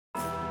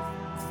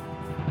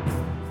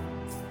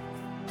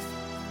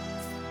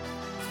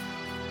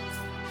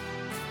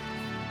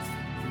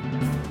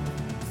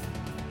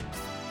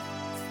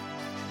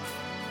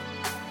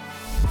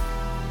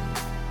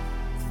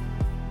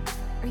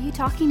you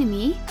talking to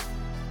me?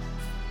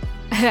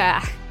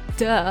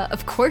 Duh,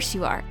 of course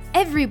you are.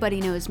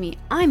 Everybody knows me.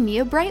 I'm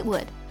Mia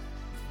Brightwood.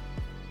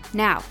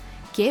 Now,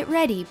 get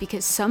ready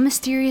because some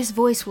mysterious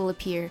voice will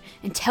appear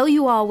and tell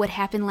you all what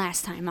happened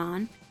last time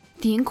on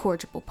The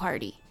Incorrigible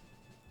Party.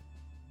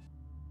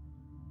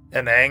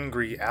 An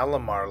angry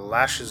Alamar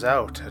lashes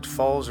out at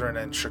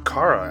Falzarin and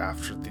Shakara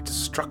after the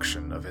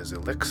destruction of his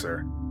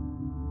elixir.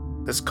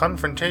 This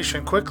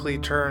confrontation quickly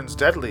turns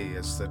deadly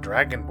as the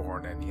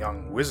Dragonborn and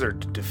young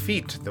wizard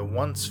defeat the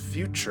once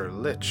future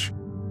Lich,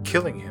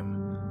 killing him.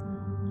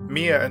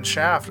 Mia and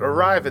Shaft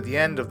arrive at the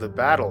end of the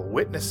battle,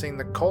 witnessing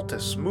the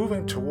cultists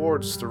moving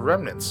towards the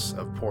remnants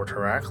of Port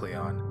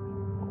Heraklion.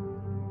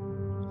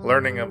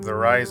 Learning of the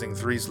Rising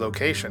Three's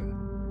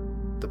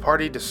location, the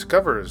party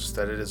discovers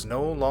that it is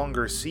no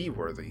longer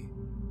seaworthy,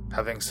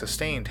 having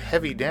sustained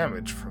heavy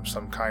damage from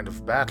some kind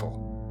of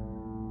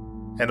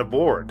battle. And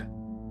aboard,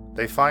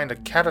 they find a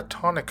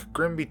catatonic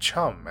Grimby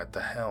chum at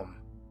the helm.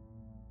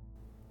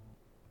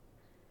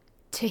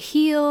 To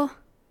heal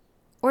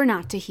or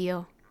not to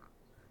heal.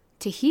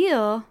 To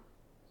heal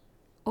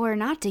or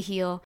not to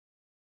heal.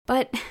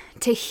 But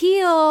to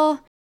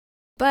heal,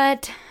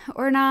 but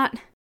or not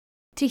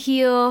to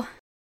heal.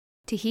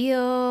 To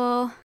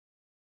heal.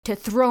 To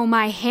throw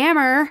my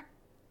hammer.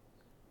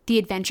 The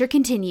adventure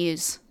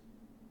continues.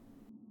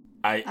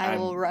 I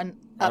will run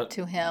up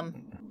to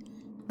him.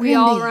 We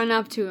all run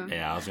up to him.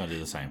 Yeah, I was going to do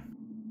the same.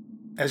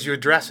 As you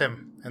address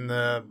him, and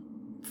the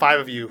five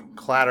of you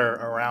clatter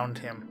around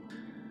him,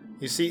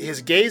 you see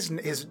his gaze,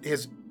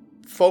 his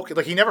focus,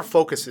 like he never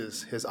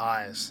focuses his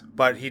eyes,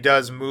 but he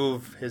does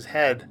move his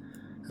head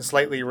and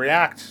slightly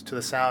react to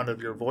the sound of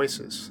your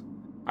voices.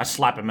 I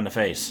slap him in the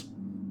face.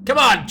 Come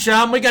on,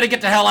 chum, we got to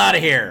get the hell out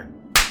of here.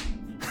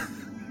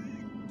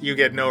 You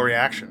get no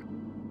reaction,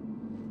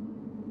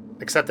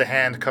 except a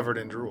hand covered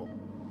in drool.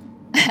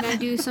 Can I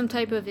do some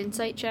type of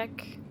insight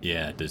check?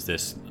 Yeah, does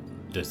this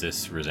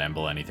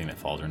resemble anything that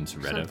Falzarin's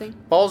read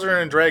of? Balzer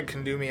and Dreg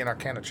can do me an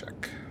Arcana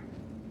check.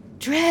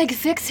 Dreg,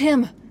 fix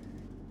him!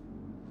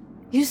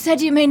 You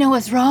said you may know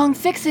what's wrong.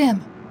 Fix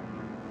him!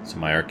 So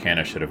my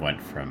Arcana should have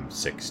went from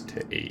 6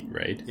 to 8,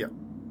 right? Yep.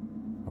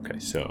 Okay,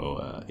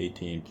 so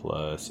 18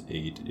 plus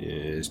 8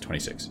 is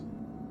 26.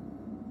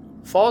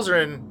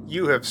 Falzarin,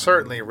 you have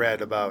certainly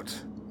read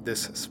about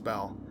this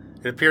spell.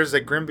 It appears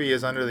that Grimby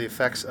is under the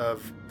effects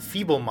of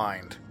Feeble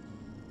Mind.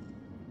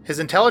 His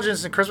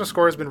intelligence and charisma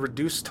score has been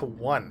reduced to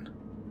 1.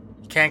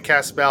 He can't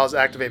cast spells,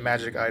 activate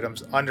magic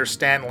items,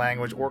 understand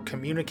language, or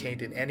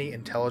communicate in any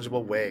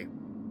intelligible way.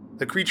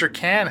 The creature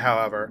can,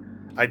 however,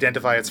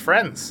 identify its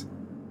friends,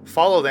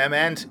 follow them,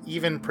 and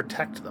even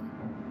protect them.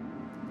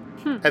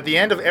 At the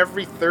end of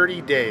every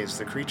 30 days,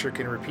 the creature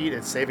can repeat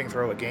its saving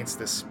throw against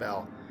this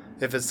spell.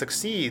 If it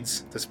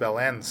succeeds, the spell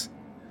ends.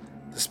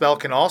 The spell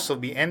can also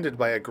be ended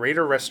by a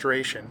greater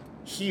restoration,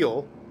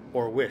 heal,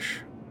 or wish.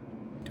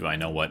 Do I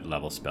know what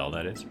level spell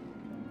that is?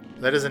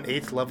 That is an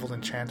 8th level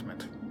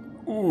enchantment.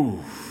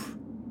 Ooh.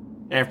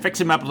 There,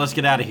 fix him up and let's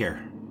get out of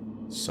here.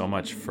 So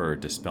much for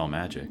Dispel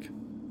Magic.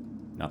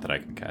 Not that I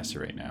can cast it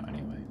right now,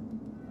 anyway.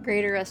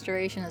 Greater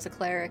Restoration as a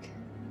cleric.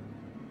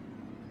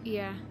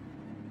 Yeah.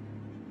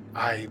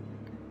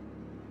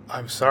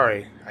 I'm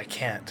sorry, I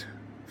can't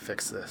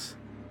fix this.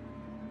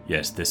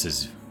 Yes, this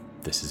is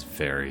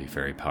very,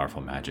 very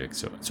powerful magic.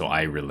 So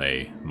I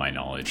relay my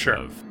knowledge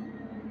of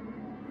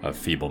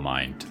Feeble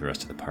Mind to the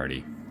rest of the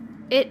party.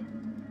 It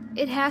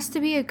has to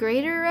be a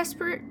greater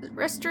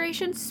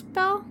restoration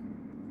spell?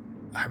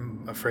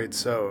 I'm afraid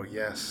so,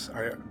 yes.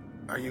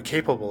 Are you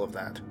capable of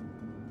that?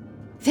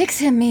 Fix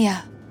him,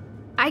 Mia!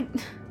 I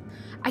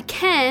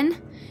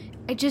can.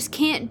 I just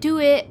can't do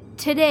it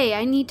today.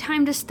 I need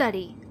time to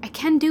study. I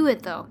can do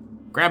it, though.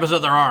 Grab his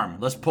other arm.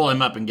 Let's pull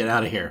him up and get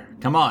out of here.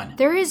 Come on.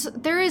 There is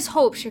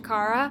hope,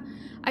 Shakara.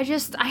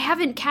 I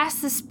haven't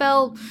cast the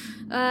spell,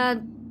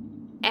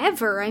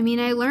 ever. I mean,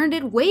 I learned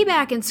it way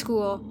back in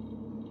school.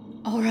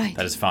 All right.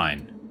 That is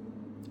fine.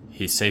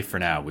 He's safe for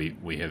now. We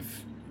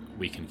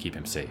can keep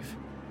him safe.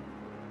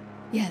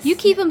 Yes. You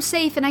keep him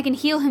safe and I can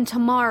heal him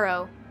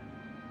tomorrow.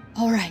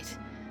 All right.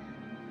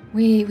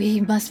 We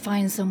must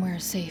find somewhere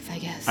safe, I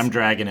guess. I'm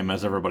dragging him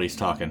as everybody's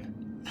talking.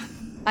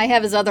 I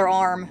have his other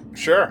arm.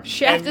 Sure.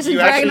 Shaft isn't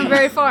dragging him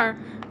very far.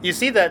 You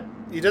see that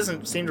he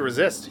doesn't seem to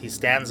resist. He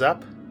stands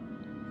up.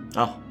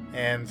 Oh.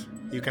 And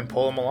you can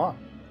pull him along.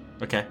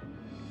 Okay.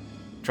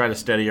 Try to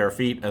steady our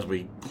feet as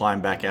we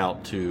climb back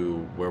out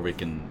to where we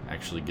can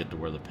actually get to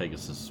where the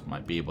Pegasus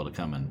might be able to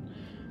come and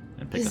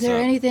pick us up. Is there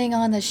anything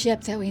on the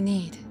ship that we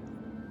need?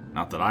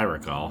 Not that I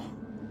recall.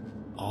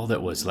 All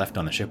that was left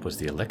on the ship was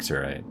the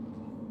elixir, right?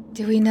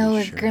 Do we know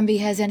if Sure. Grimby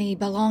has any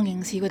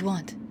belongings he would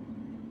want?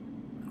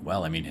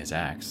 Well, I mean, his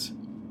axe.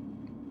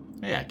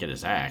 Yeah, get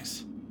his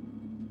axe.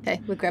 Okay,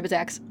 we'll grab his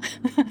axe.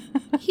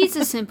 He's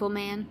a simple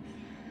man.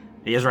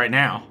 He is right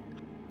now.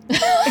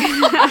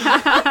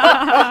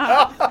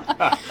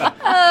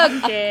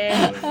 Okay.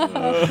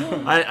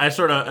 I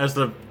sort of, as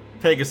the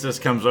Pegasus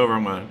comes over,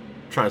 I'm going to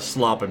try to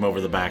slop him over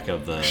the back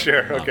of the...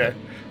 Sure, okay.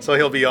 So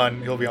he'll be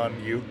on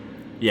you.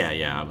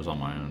 Yeah, I was on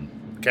my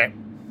own. Okay.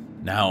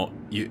 Now,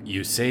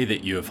 you say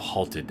that you have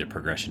halted the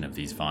progression of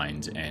these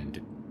vines,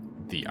 and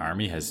the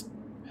army has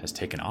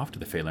taken off to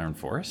the Phaelaren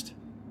Forest?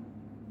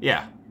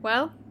 Yeah.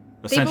 Well,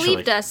 they Essentially.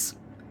 believed us.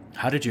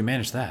 How did you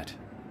manage that?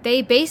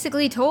 They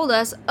basically told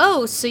us,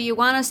 "Oh, so you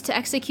want us to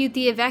execute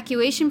the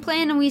evacuation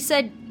plan?" And we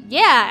said,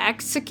 "Yeah,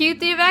 execute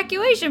the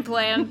evacuation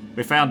plan."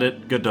 We found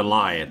it good to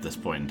lie at this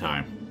point in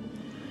time.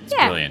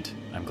 Yeah. Brilliant.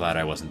 I'm glad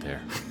I wasn't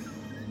there.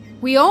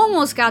 We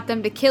almost got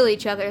them to kill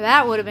each other.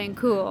 That would have been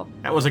cool.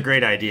 That was a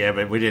great idea,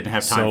 but we didn't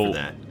have time for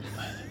that.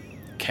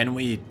 Can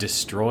we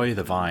destroy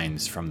the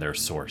vines from their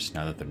source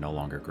now that they're no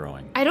longer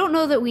growing? I don't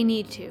know that we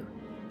need to.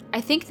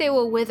 I think they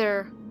will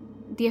wither.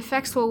 The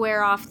effects will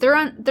wear off. They're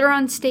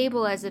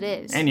unstable as it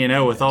is. And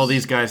with all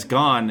these guys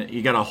gone,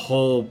 you got a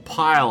whole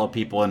pile of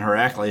people in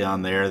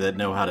Heraklion there that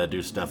know how to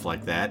do stuff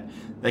like that.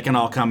 They can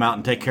all come out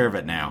and take care of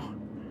it now.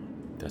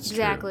 That's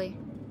exactly.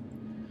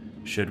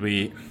 true. Should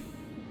we...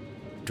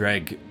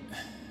 Dreg,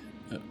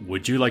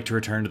 would you like to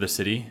return to the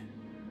city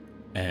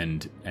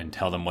and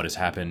tell them what has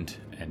happened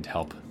and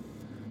help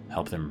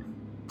them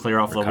Clear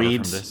off the recover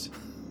weeds. from this?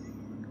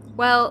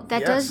 Well,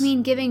 that does Yes.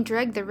 mean giving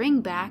Dreg the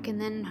ring back,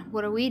 and then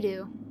what do we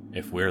do?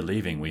 If we're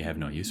leaving, we have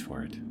no use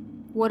for it.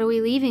 What are we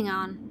leaving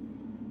on?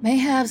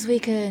 Mayhaps we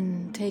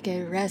can take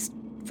a rest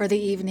for the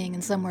evening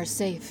in somewhere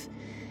safe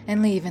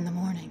and leave in the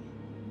morning.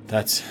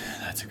 That's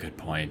a good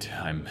point.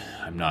 I'm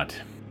not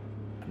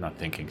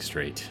thinking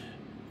straight.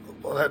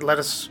 Well, let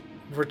us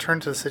return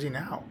to the city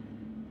now.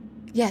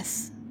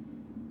 Yes,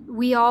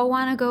 We all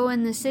want to go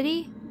in the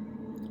city?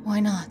 why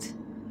not?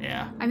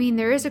 Yeah. I mean,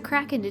 there is a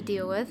Kraken to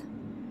deal with.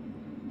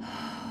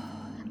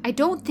 I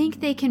don't think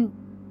they can...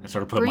 I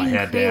sort of put my Bring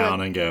head Krayla-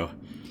 down and go,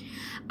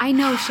 I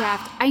know,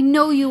 Shaft. I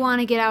know you want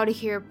to get out of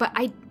here, but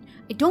I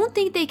don't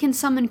think they can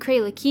summon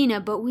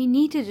Kraylakina, but we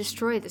need to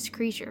destroy this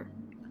creature.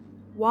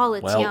 While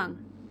it's Well, young.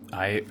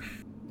 I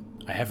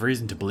have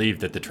reason to believe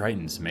that the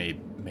Tritons may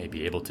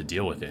be able to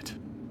deal with it.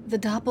 The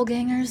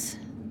doppelgangers?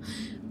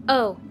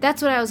 Oh,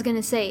 that's what I was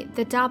gonna say.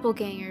 The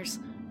doppelgangers.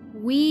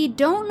 We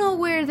don't know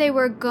where they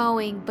were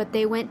going, but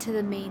they went to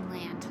the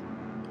mainland.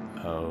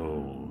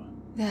 Oh.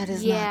 That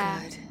is Yeah.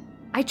 not good.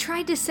 I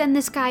tried to send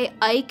this guy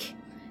Ike,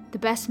 the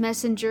best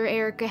messenger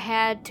Erica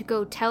had, to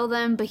go tell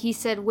them, but he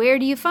said, "Where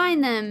do you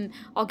find them?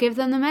 I'll give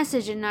them the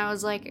message." And I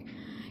was like,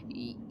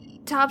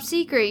 "Top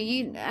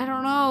secret. I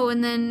don't know."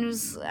 And then it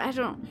was, I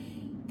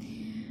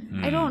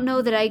don't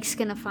know that Ike's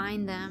gonna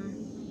find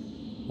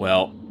them.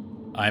 Well,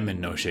 I'm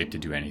in no shape to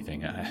do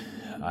anything.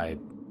 I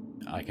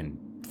can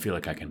feel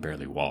like I can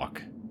barely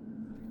walk.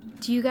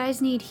 Do you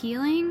guys need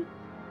healing?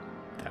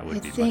 That would I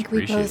be much think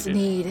we both appreciated.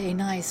 need a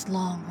nice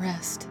long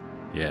rest.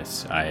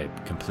 Yes, I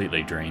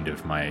completely drained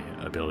of my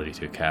ability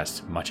to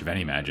cast much of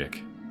any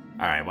magic.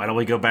 all right, why don't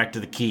we go back to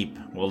the keep?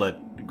 We'll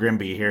let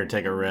Grimby here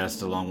take a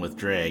rest along with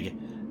Dreg.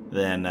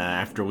 Then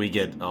after we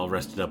get all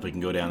rested up, we can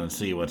go down and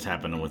see what's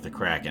happening with the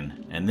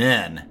Kraken. And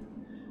then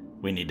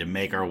we need to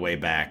make our way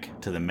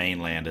back to the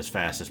mainland as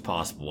fast as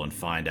possible and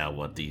find out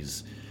what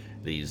these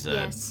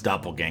Yes.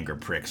 doppelganger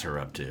pricks are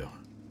up to.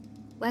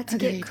 Let's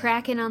Agreed. get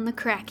cracking on the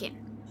Kraken.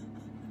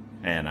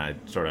 And I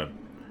sort of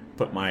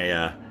put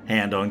my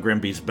hand on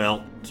Grimby's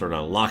belt, sort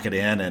of lock it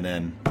in, and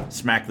then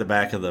smack the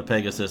back of the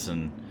Pegasus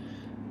and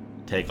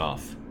take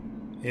off.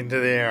 Into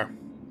the air.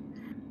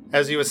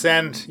 As you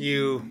ascend,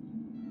 you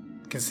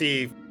can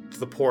see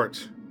the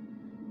port.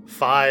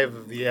 5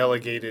 of the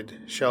elongated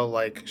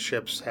shell-like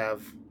ships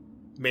have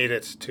made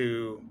it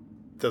to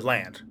the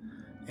land,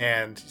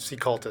 and you see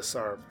cultists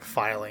are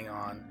filing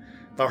on.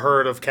 The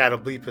herd of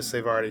Catoblepus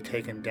they've already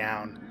taken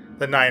down,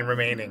 the 9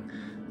 remaining,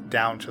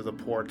 down to the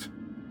port,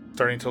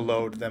 starting to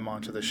load them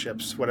onto the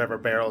ships, whatever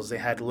barrels they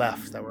had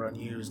left that were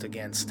unused.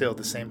 Again, still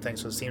the same thing,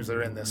 so it seems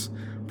they're in this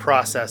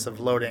process of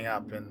loading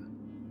up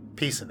and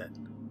piecing it.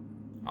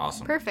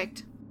 Awesome.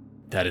 Perfect.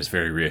 That is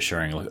very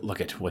reassuring.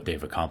 Look at what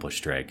they've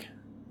accomplished, Dreg.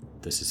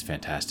 This is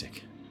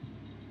fantastic.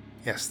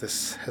 Yes,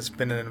 this has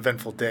been an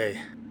eventful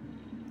day.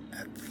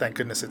 And thank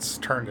goodness it's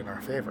turned in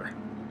our favor.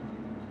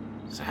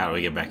 So how do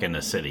we get back in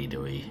the city?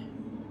 Do we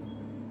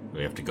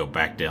have to go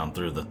back down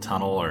through the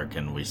tunnel, or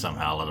can we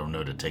somehow let them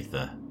know to take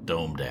the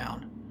dome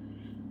down?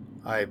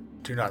 I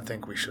do not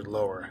think we should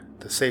lower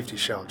the safety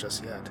shell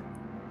just yet.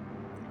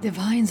 The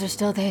vines are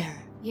still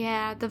there.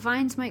 Yeah, the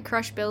vines might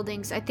crush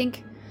buildings. I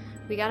think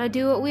we gotta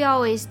do what we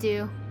always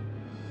do.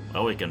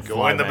 Well, we can Go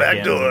fly in the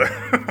back back door.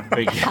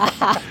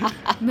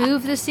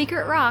 Move the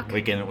secret rock.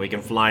 We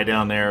can fly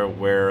down there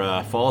where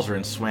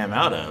Falzarin swam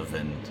out of,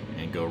 and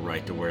go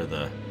right to where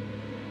the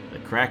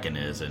Kraken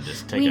is, and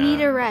just take We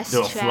need a rest,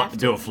 Shaft.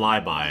 do a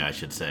flyby, I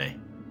should say.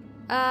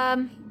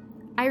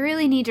 I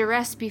really need to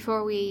rest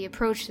before we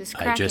approach this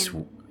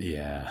Kraken.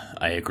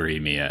 I agree,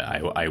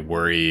 Mia. I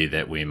worry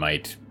that we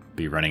might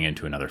be running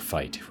into another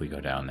fight if we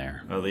go down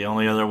there. Well, the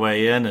only other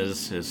way in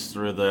is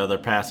through the other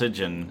passage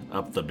and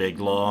up the big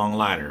long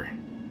ladder.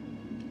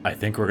 I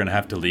think we're going to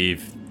have to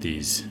leave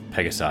these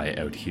Pegasi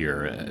out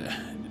here.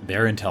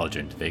 They're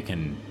intelligent. They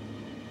can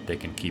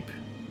keep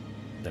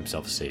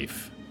themselves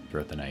safe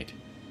throughout the night.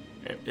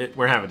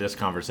 We're having this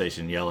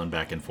conversation, yelling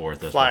back and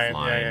forth as Flying, we're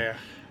flying. yeah.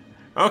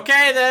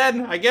 Okay,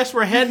 then. I guess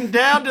we're heading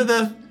down to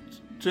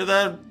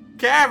the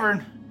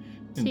cavern.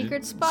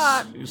 Secret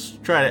spot.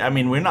 Just try to. I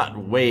mean, we're not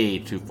way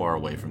too far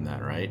away from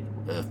that, right?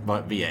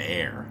 But via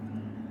air.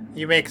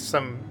 You make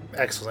some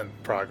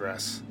excellent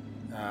progress.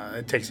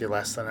 It takes you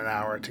less than an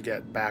hour to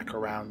get back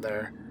around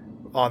there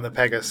on the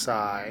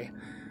Pegasi.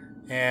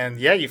 And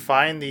yeah, you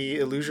find the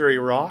illusory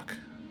rock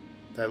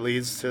that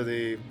leads to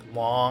the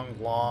long,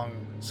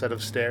 long set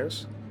of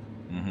stairs.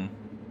 Mm-hmm.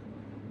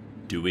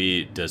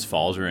 Does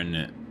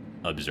Falzarin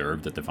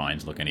observe that the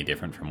vines look any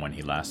different from when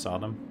he last saw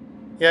them?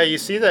 Yeah, you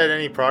see that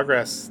any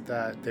progress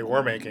that they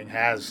were making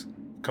has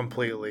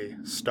completely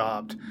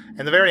stopped.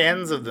 And the very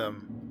ends of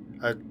them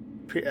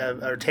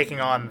are taking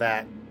on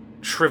that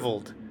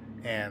shriveled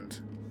and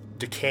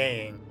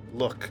decaying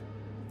look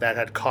that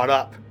had caught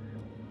up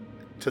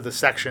to the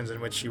sections in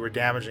which you were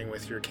damaging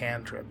with your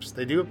cantrips.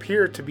 They do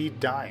appear to be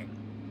dying.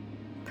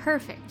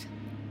 Perfect.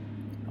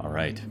 All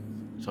right.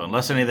 So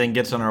unless anything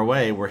gets in our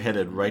way, we're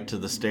headed right to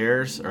the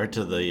stairs, or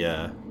to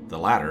the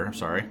ladder, I'm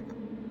sorry.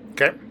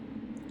 Okay.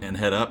 And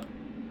head up.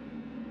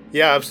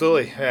 Yeah,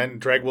 absolutely. And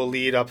Dreg will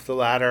lead up the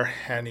ladder,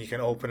 and he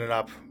can open it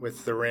up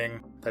with the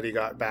ring that he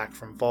got back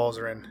from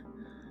Falzarin.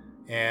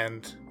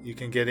 And you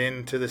can get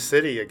into the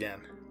city again.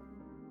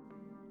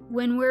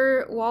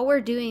 While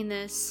we're doing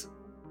this,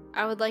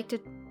 I would like to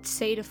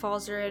say to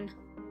Falzarin,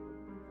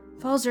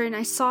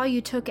 I saw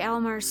you took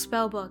Alamar's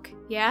spellbook,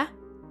 yeah?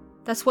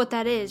 That's what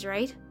that is,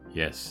 right?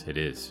 Yes, it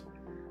is.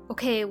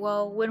 Okay,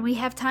 well, when we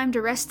have time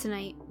to rest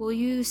tonight, will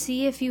you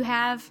see if you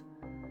have,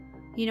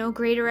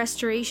 greater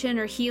restoration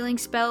or healing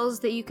spells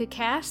that you could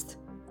cast?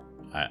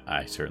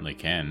 I certainly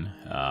can.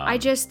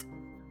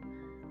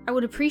 I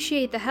would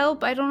appreciate the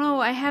help. I don't know,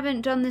 I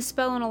haven't done this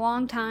spell in a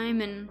long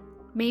time, and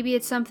maybe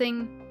it's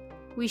something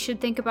we should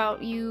think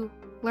about you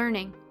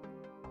learning.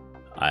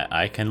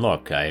 I can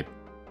look.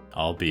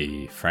 I'll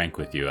be frank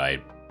with you. I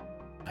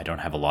don't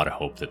have a lot of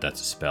hope that that's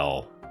a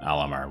spell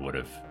Alamar would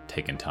have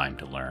taken time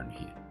to learn.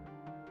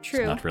 True.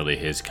 It's not really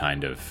his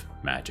kind of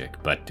magic,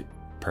 but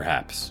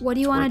perhaps. What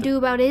do you want to do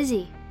about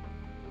Izzy?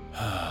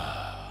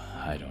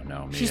 I don't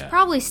know, Mia. She's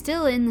probably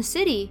still in the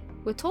city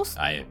with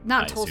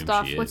Not assume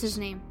Tolstoff, she what's is. his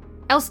name?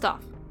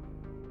 Elstoff.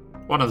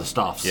 One of the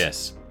stops.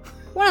 Yes.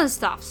 One of the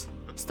Stoffs.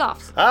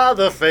 Stoffs. Ah,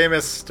 the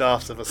famous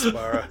Stoffs of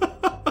Aspara.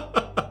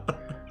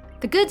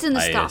 The goods and the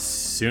I Stoffs.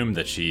 assume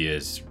that she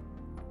is.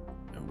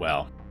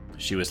 Well,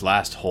 she was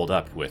last holed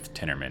up with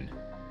Tinnerman.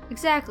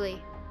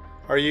 Exactly.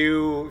 So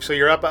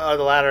you're up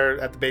the ladder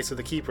at the base of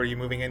the keep. Are you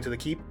moving into the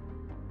keep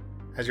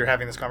as you're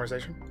having this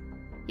conversation?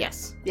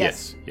 Yes.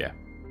 Yes. Yeah.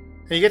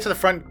 And you get to the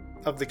front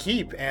of the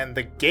keep, and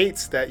the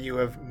gates that you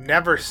have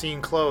never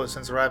seen closed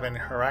since arriving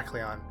in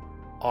Heraklion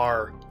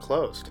are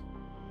closed.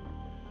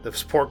 The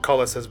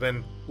portcullis has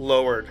been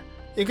lowered.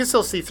 You can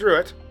still see through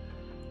it,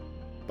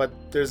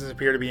 but there doesn't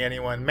appear to be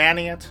anyone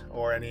manning it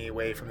or any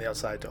way from the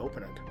outside to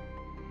open it.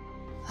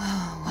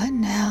 Oh, what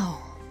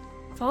now?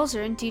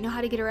 Falzarin, do you know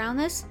how to get around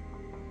this?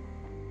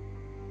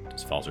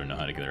 Does Falzer know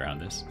how to get around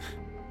this?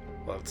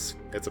 Well,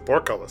 it's a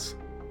portcullis.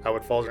 How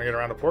would Falzarin get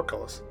around a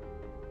portcullis?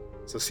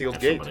 It's a sealed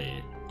Have gate.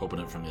 somebody open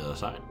it from the other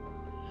side.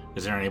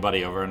 Is there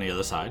anybody over on the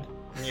other side?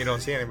 You don't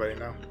see anybody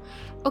now.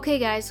 Okay,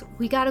 guys,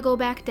 we gotta go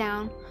back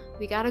down.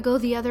 We gotta go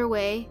the other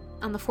way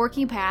on the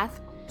forking path.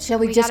 Shall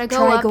we We just gotta go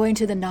try up. going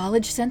to the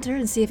knowledge center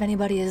and see if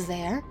anybody is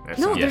there?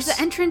 No, Yes. there's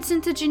the entrance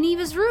into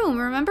Geneva's room,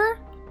 remember?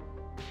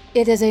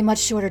 It is a much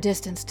shorter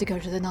distance to go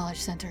to the knowledge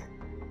center.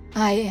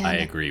 I am I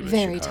agree with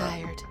very Shakara.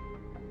 tired.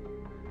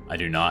 I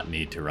do not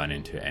need to run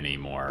into any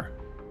more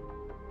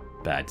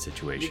bad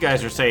situations. You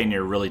guys are saying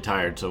you're really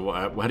tired,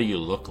 so what do you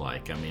look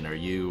like? I mean,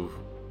 you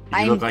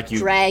I'm look like you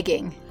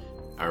dragging.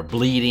 are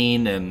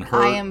bleeding and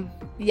hurt?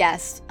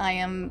 Yes, I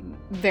am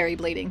very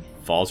bleeding.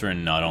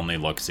 Falzarin not only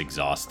looks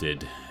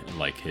exhausted,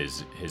 like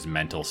his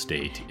mental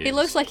state is... He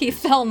looks like he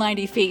fell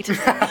 90 feet.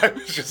 I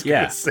was just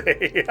Yeah. gonna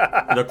say.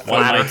 Look One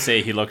flatter, might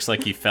say he looks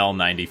like he fell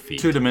 90 feet.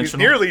 He's two-dimensional.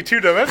 nearly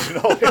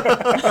two-dimensional.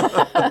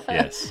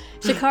 Yes.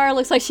 Shakara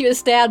looks like she was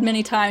stabbed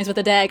many times with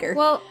a dagger.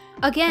 Well,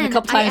 again, And a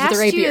couple I times with asked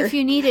the you rapier. if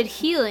you needed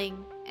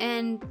healing,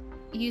 and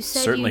you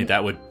said Certainly you...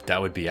 that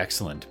would be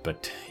excellent,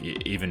 but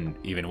even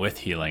with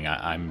healing,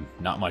 I'm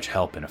not much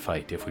help in a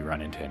fight if we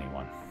run into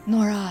anyone.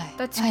 Nor I.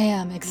 That's I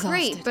am exhausted.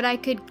 Great, but I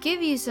could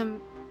give you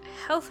some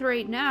health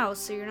right now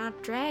so you're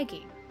not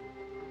dragging.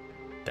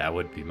 That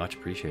would be much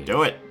appreciated.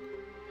 Do it.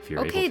 If you're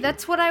Okay, able to.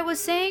 that's what I was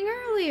saying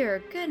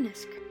earlier.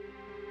 Goodness.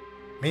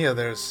 Mia,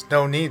 there's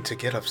no need to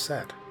get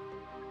upset.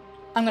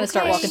 I'm going to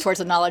start Okay. walking towards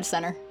the knowledge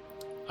center.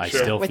 I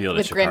Sure. still With- feel that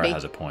with Shakara Grimby.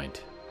 has a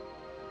point.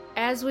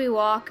 As we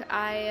walk,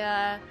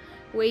 I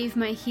wave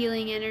my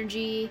healing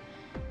energy,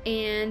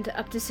 and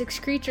up to 6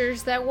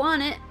 creatures that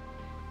want it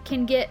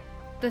can get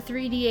the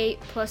 3d8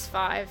 plus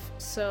 5.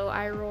 So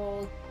I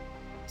roll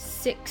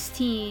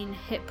 16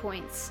 hit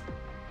points.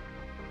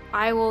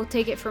 I will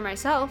take it for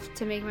myself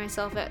to make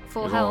myself at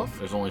full health.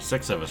 There's only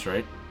 6 of us,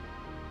 right?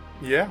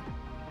 Yeah,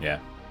 Yeah,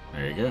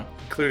 There you go.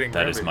 including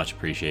that is Grimby. much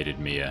appreciated,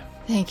 Mia.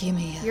 Thank you,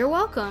 Mia. You're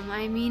welcome.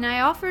 I mean,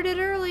 I offered it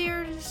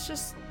earlier. It's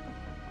just...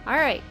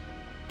 Alright.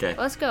 Okay.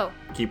 Let's go.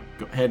 Keep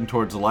heading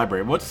towards the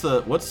library. What's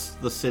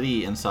the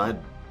city inside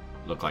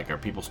look like? Are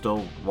people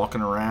still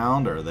walking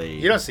around? Or are they?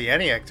 You don't see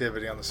any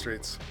activity on the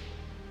streets.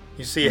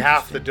 You see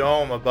half the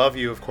dome above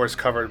you, of course,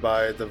 covered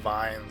by the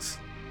vines,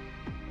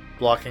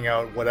 blocking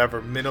out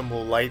whatever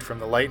minimal light from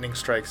the lightning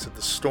strikes of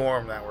the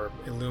storm that were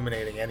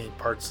illuminating any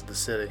parts of the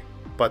city.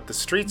 But the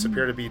streets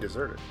appear to be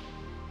deserted.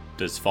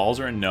 Does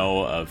Falzarin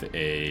know of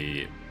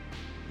a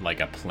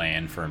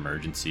plan for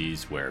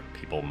emergencies where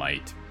people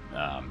might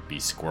be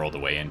squirreled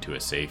away into a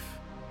safe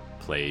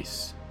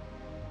place?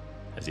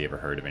 Has he ever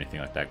heard of anything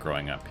like that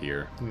growing up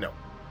here? No.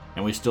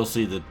 And we still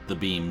see the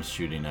beams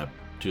shooting up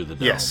to the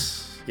dome.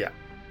 Yes. Yeah.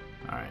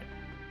 All right.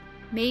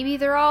 Maybe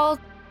they're all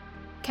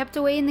kept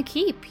away in the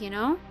keep,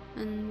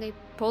 and they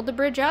pulled the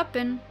bridge up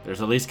and...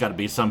 There's at least got to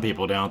be some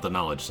people down at the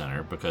knowledge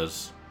center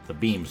because the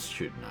beam's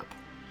shooting up.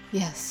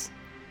 Yes.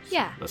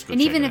 Yeah, Let's go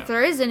and check even it if out.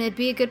 there isn't, it'd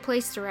be a good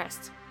place to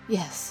rest.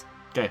 Yes.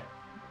 Okay.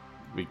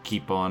 We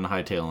keep on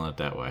hightailing it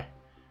that way.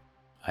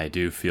 I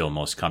do feel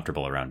most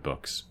comfortable around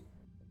books.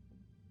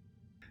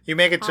 You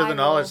make it to I the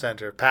knowledge will-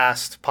 center,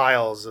 past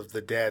piles of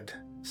the dead,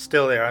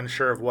 still there,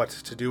 unsure of what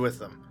to do with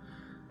them,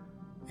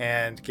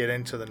 and get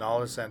into the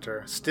knowledge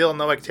center. Still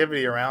no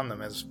activity around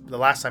them, as the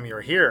last time you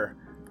were here,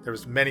 there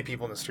was many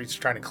people in the streets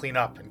trying to clean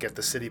up and get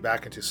the city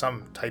back into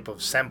some type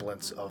of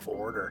semblance of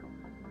order.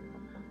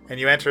 And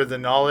you enter the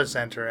knowledge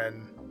center,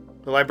 and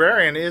the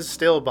librarian is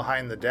still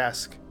behind the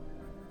desk.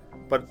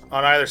 But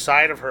on either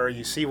side of her,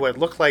 you see what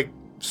look like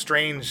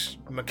strange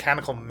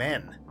mechanical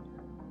men.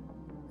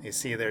 You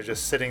see they're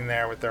just sitting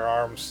there with their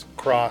arms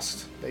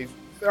crossed.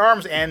 Their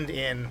arms end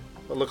in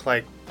what look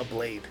like a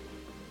blade.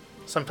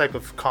 Some type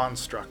of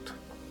construct.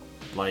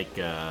 Like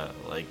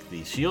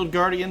the shield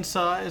guardian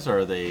size, or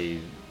are they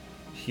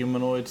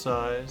humanoid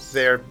size?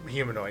 They're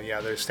humanoid, yeah.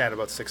 They stand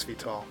about 6 feet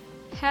tall.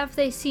 Have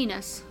they seen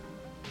us?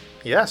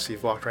 Yes,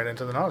 you've walked right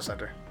into the knowledge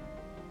center.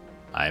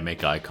 I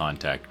make eye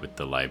contact with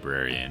the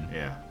librarian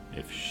Yeah.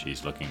 if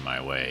she's looking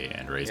my way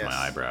and raise Yes. my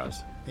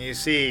eyebrows. And you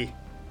see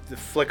the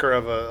flicker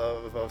of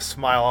a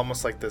smile,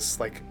 almost like this,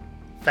 like,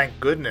 thank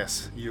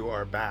goodness you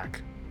are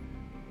back.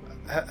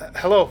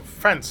 Hello,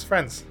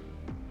 friends.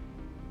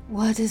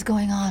 What is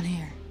going on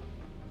here?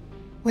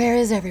 Where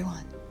is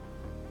everyone?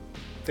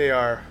 They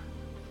are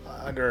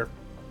under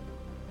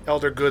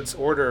Elder Good's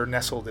order,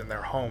 nestled in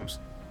their homes.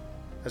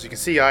 As you can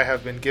see, I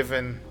have been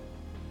given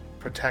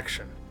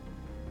protection.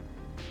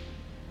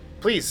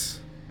 Please,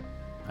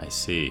 I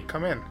see.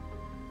 come in.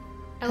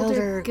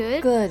 Elder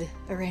Good? Good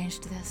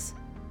arranged this.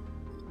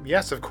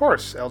 Yes, of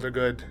course, Elder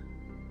Good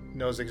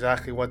knows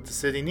exactly what the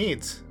city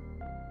needs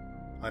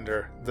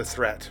under the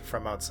threat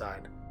from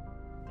outside.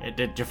 Hey,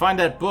 did you find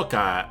that book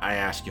I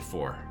asked you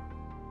for?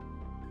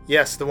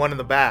 Yes, the one in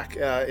the back.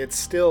 It's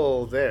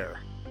still there.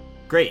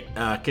 Great.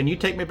 Can you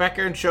take me back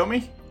there and show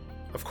me?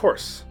 Of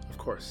course.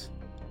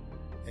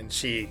 And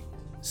she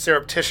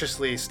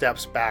surreptitiously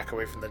steps back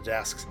away from the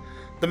desks.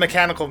 The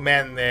mechanical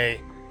men,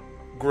 they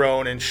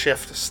groan and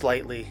shift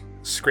slightly,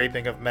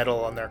 scraping of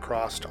metal on their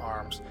crossed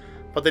arms.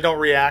 But they don't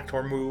react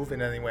or move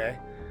in any way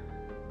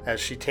as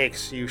she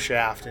takes you,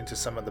 Shaft, into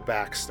some of the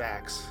back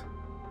stacks.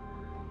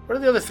 What are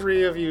the other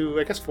 3 of you,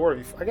 I guess 4 of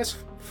you, I guess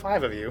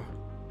 5 of you,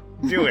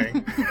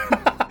 doing?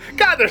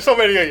 God, there's so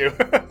many of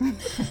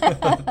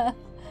you!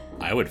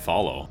 I would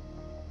follow.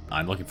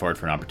 I'm looking forward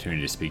for an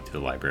opportunity to speak to the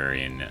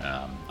librarian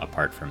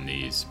apart from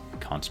these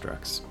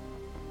constructs.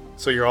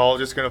 So you're all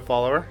just going to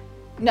follow her?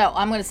 No,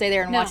 I'm going to stay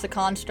there and No. watch the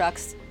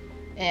constructs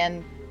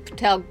and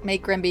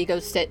make Grimby go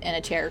sit in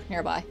a chair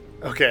nearby.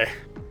 Okay.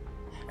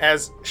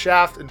 As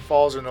Shaft and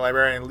Falls and the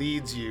librarian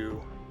leads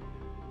you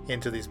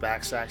into these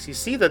back stacks, you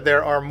see that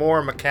there are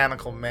more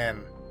mechanical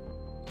men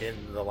in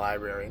the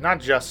library,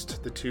 not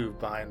just the 2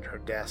 behind her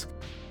desk.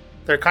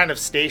 They're kind of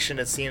stationed,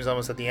 it seems,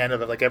 almost at the end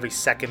of it, like every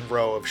second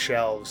row of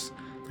shelves.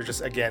 They're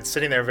just, again,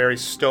 sitting there very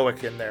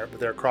stoic in there with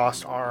their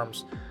crossed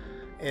arms.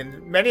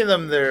 And many of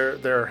them,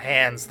 their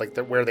hands, like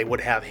where they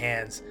would have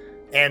hands,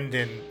 end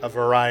in a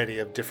variety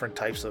of different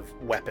types of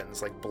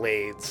weapons, like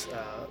blades,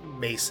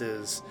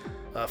 maces,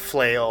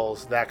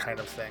 flails, that kind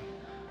of thing.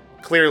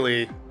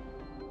 Clearly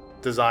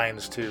designed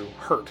to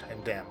hurt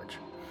and damage.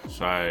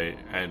 So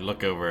I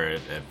look over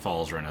at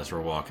Falzarin as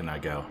we're walking. I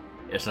go,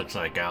 "This looks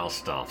like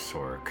Alstoff's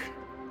work."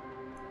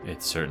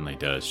 It certainly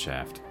does,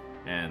 Shaft.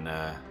 And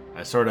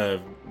I sort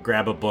of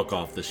grab a book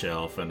off the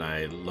shelf and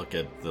I look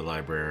at the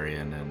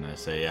librarian and I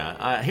say,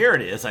 "Here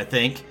it is, I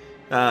think.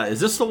 Is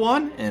this the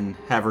one?" And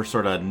have her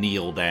sort of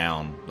kneel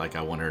down, like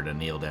I want her to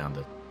kneel down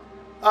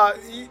to.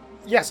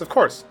 Yes, of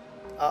course.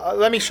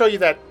 Let me show you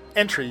that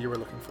entry you were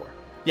looking for.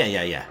 Yeah.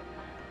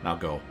 And I'll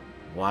go,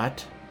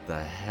 "What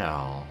the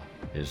hell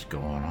is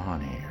going on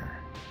here?"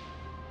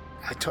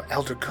 I told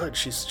Elder Good,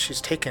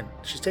 she's taken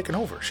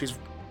over.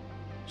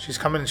 She's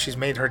come in and she's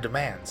made her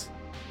demands.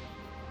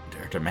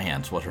 Her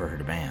demands? What are her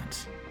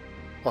demands?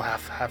 Well,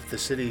 half the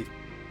city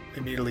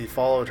immediately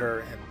followed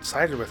her and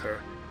sided with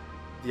her.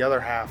 The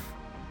other half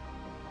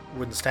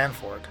wouldn't stand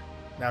for it.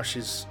 Now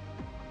she's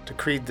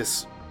decreed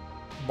this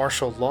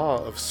martial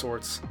law of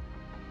sorts.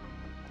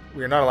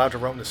 We are not allowed to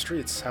roam the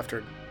streets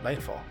after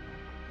nightfall.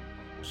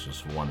 This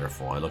is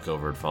wonderful. I look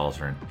over at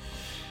Falzer and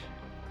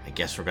I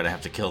guess we're gonna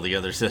have to kill the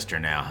other sister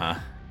now, huh?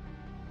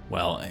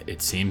 Well,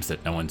 it seems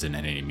that no one's in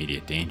any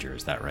immediate danger.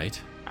 Is that right?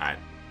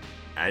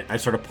 I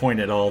sort of point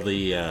at all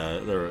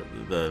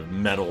the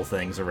metal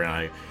things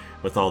around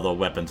with all the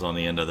weapons on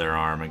the end of their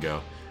arm and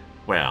go,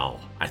 well,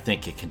 I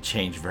think it can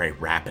change very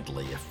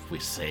rapidly if we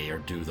say or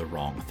do the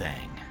wrong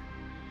thing.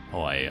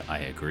 Oh,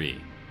 I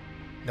agree.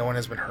 No one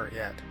has been hurt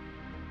yet.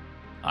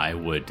 I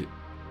would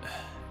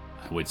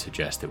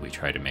suggest that we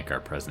try to make our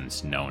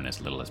presence known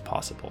as little as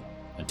possible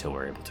until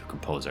we're able to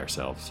compose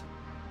ourselves.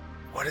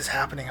 What is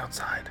happening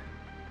outside?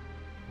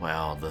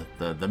 Well,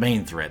 the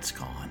main threat's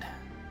gone.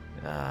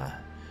 The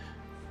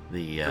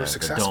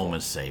dome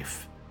is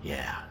safe.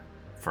 Yeah,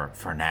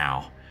 for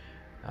now.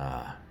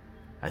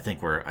 I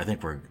think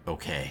we're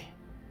okay.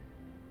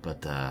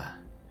 But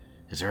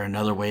is there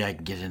another way I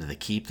can get into the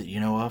keep that you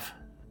know of?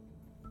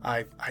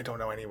 I don't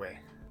know any way.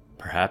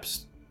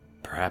 Perhaps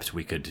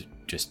we could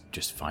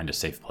just find a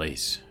safe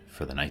place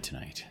for the night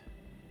tonight.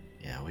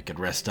 Yeah, we could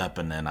rest up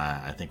and then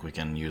I think we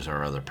can use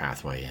our other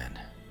pathway in.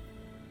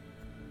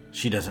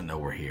 She doesn't know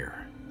we're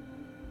here.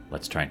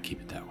 Let's try and keep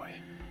it that way.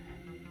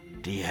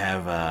 Do you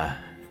have a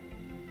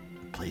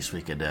place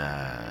we could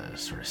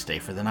sort of stay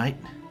for the night?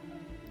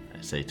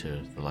 I say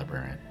to the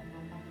librarian.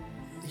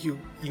 You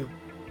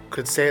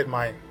could stay at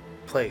my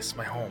place,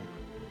 my home.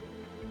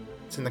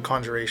 It's in the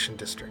Conjuration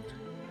District.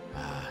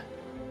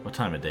 What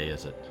time of day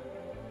is it?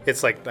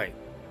 It's like night.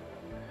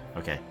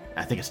 Okay,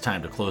 I think it's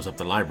time to close up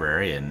the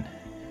library and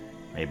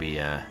maybe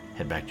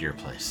head back to your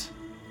place.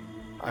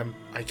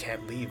 I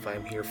can't leave.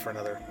 I'm here for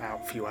another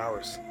few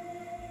hours.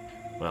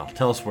 Well,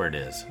 tell us where it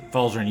is.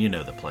 Falzern, you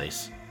know the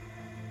place.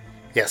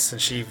 Yes,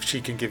 and she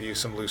can give you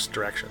some loose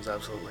directions,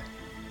 absolutely.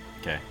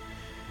 Okay.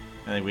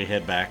 I think we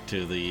head back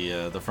to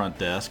the front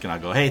desk, and I'll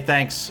go, hey,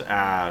 thanks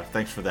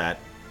for that.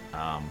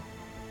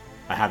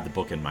 I have the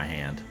book in my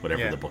hand,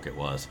 whatever the book it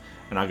was.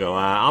 And I'll go,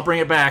 I'll bring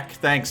it back.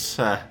 Thanks.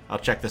 I'll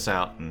check this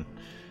out. And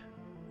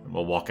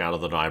we'll walk out of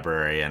the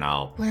library, and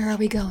I'll... Where are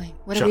we going?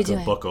 What are we doing?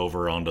 Chuck the book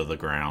over onto the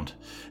ground.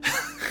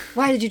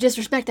 Why did you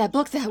disrespect that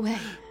book that way?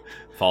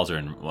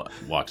 Falzer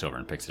walks over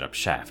and picks it up.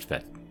 Shaft,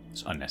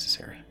 that's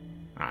unnecessary.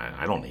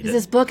 I don't need it. Is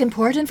this book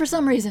important for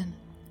some reason?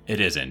 It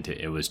isn't.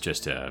 It was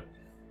just a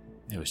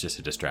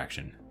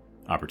distraction.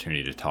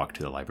 Opportunity to talk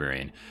to the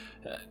librarian.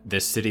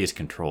 This city is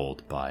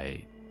controlled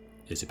by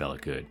Isabella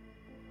Good.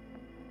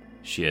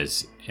 She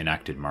has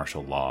enacted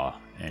martial law,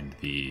 and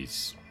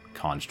these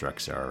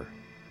constructs are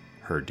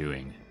her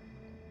doing.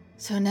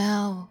 So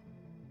now,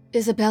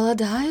 Isabella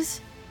dies?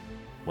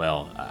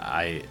 Well,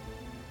 I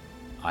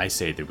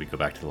say that we go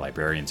back to the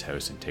librarian's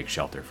house and take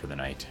shelter for the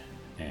night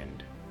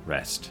and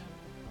rest.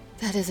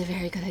 That is a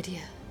very good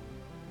idea.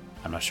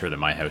 I'm not sure that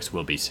my house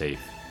will be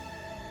safe.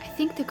 I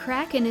think the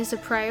Kraken is a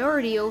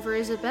priority over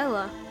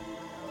Isabella.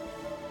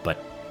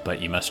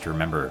 But you must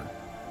remember,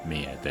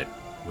 Mia, that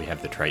we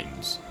have the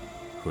Tritons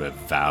who have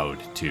vowed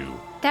to...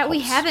 That we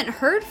haven't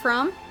heard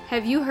from.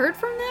 Have you heard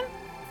from them?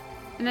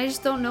 And I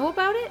just don't know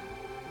about it?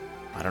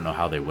 I don't know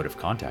how they would have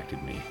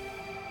contacted me.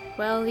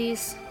 Well,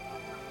 these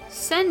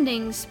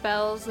sending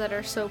spells that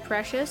are so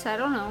precious, I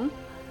don't know.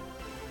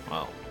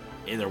 Well,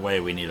 either way,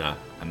 we need a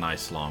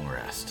nice long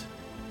rest.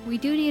 We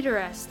do need a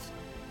rest.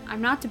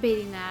 I'm not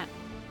debating that.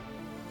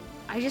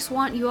 I just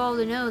want you all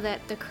to know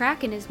that the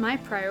Kraken is my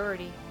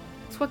priority.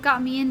 It's what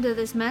got me into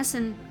this mess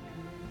and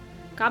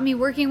got me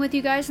working with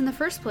you guys in the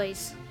first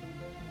place.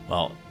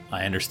 Well,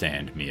 I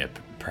understand, Mia.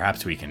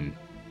 Perhaps we can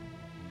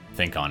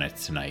think on it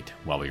tonight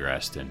while we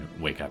rest and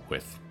wake up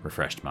with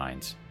refreshed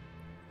minds.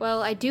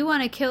 Well, I do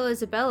want to kill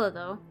Isabella,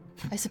 though.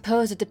 I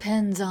suppose it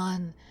depends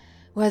on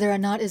whether or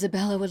not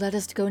Isabella would let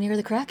us go near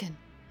the Kraken.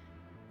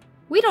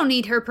 We don't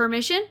need her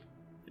permission.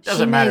 It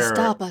doesn't She matter may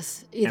stop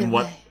us either in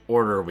what way.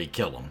 order we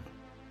kill them.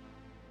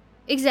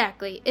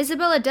 Exactly.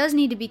 Isabella does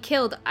need to be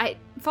killed.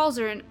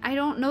 Falzer, and I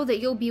don't know that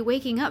you'll be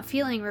waking up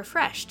feeling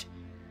refreshed.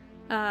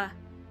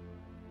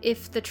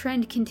 If the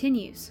trend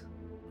continues.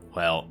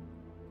 Well,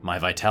 my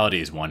vitality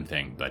is one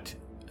thing, but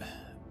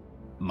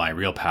my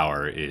real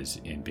power is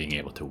in being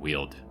able to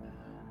wield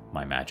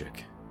my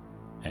magic.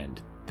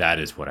 And that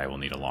is what I will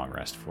need a long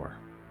rest for.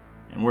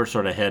 And we're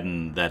sort of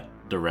heading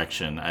that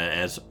direction.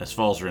 As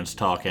Falzern's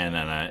talking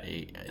and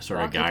I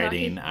sort of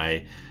guiding,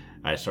 I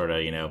sort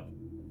of,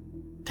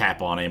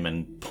 tap on him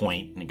and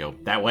point and go,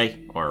 that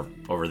way or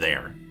over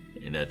there.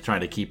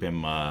 Trying to keep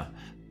him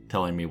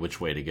telling me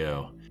which way to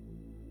go.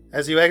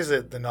 As you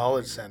exit the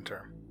Knowledge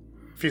Center,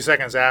 a few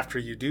seconds after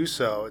you do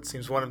so, it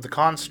seems one of the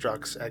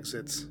constructs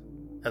exits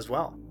as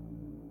well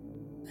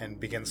and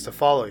begins to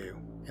follow you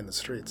in the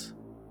streets.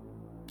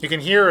 You can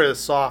hear a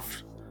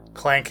soft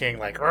clanking,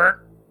 like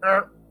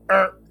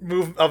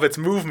move of its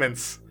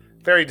movements,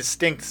 very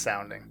distinct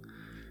sounding,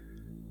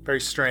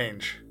 very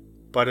strange,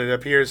 but it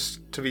appears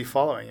to be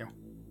following you.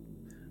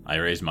 I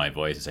raise my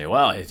voice and say,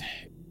 well, it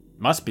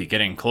must be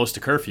getting close to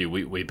curfew.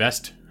 We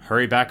best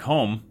hurry back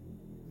home.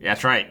 Yeah,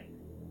 that's right.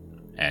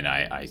 And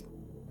I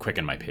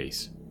quicken my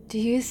pace. Do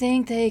you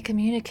think they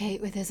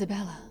communicate with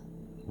Isabella?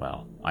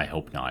 Well, I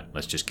hope not.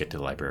 Let's just get to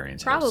the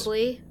librarian's house.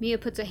 Probably. Mia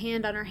puts a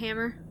hand on her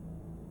hammer.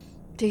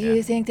 Do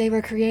you think they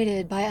were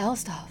created by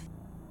Elstoff?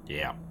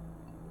 Yeah.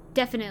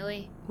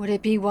 Definitely. Would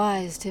it be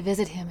wise to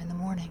visit him in the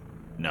morning?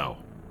 No.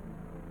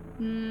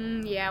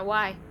 Yeah,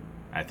 why?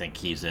 I think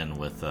he's in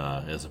with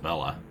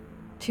Isabella.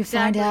 To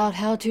find Exactly. out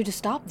how to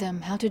stop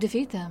them, how to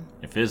defeat them.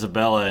 If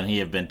Isabella and he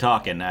have been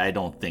talking, I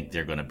don't think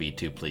they're going to be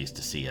too pleased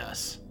to see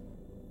us.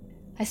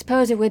 I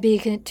suppose it would be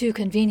too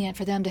convenient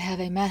for them to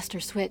have a master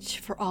switch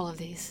for all of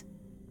these.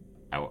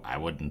 I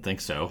wouldn't think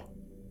so.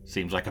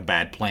 Seems like a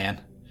bad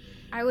plan.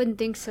 I wouldn't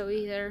think so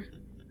either.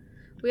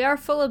 We are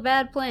full of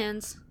bad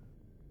plans.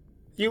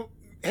 You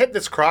hit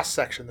this cross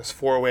section, this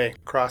four-way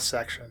cross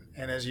section,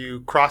 and as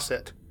you cross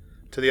it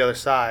to the other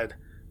side,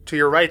 to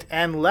your right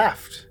and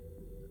left,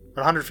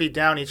 100 feet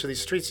down each of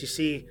these streets, you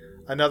see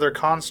another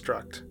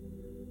construct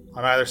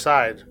on either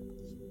side,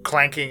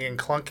 clanking and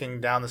clunking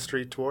down the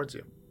street towards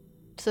you.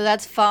 So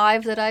that's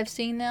 5 that I've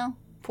seen now?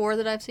 4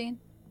 that I've seen?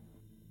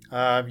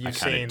 I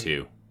counted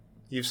 2.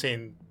 You've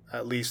seen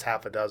at least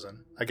half a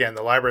dozen. Again,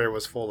 the library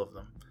was full of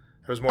them.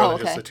 There was more than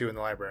just the 2 in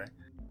the library.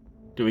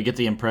 Do we get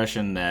the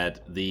impression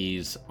that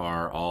these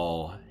are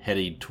all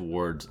headed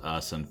towards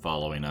us and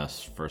following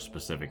us for a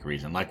specific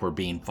reason? Like we're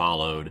being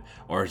followed,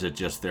 or is it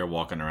just they're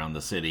walking around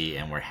the city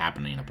and we're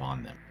happening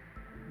upon them?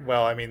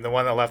 Well, I mean, the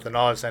one that left the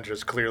knowledge center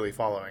is clearly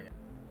following it.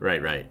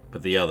 Right.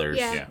 But the others,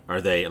 Yeah. are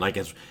they, like,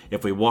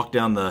 if we walk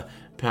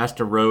past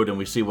a road and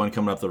we see one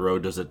coming up the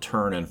road, does it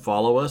turn and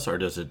follow us, or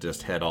does it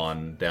just head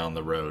on down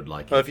the road?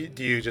 Well,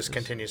 do you just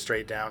continue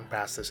straight down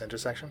past this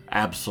intersection?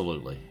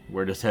 Absolutely.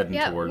 We're just heading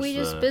Yeah, towards we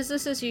just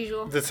business as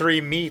usual. The 3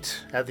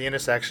 meet at the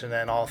intersection,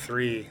 and all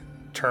 3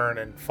 turn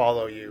and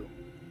follow you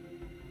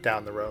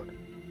down the road.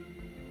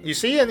 You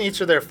see in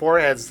each of their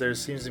foreheads there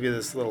seems to be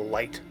this little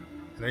light,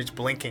 and they're each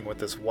blinking with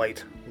this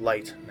white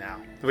light now,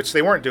 which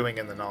they weren't doing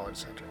in the knowledge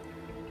center.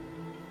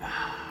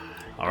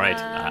 All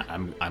right,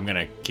 I'm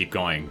gonna keep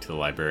going to the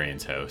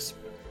librarian's house.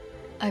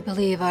 I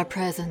believe our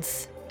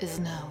presence is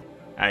known.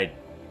 I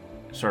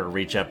sort of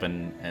reach up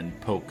and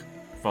poke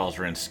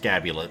Falzarin's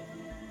scapulet.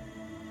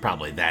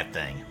 Probably that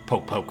thing.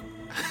 Poke.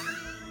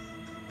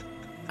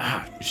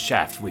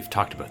 Shaft, we've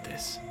talked about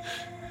this.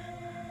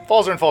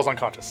 Falzarin falls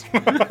unconscious.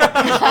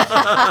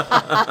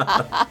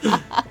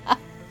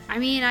 I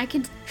mean, I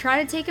can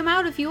try to take him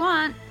out if you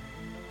want.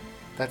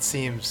 That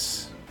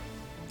seems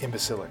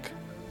imbecilic.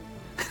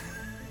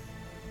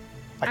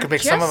 I could I'm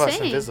make some of just us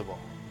saying. invisible.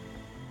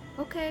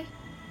 Okay.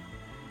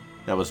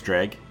 That was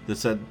Dreg that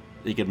said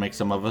he could make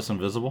some of us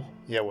invisible?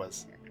 Yeah, it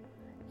was.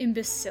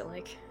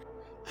 Imbecilic.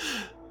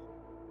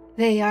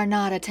 They are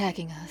not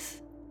attacking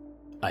us.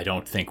 I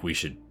don't think we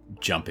should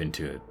jump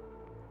into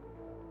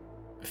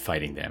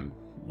fighting them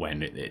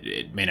when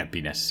it may not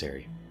be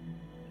necessary.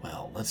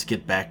 Well, let's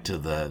get back to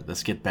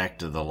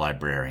the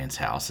librarian's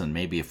house, and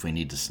maybe if we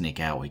need to sneak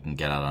out, we can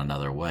get out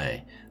another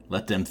way.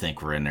 Let them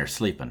think we're in there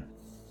sleeping.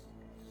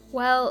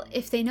 Well,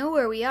 if they know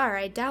where we are,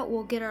 I doubt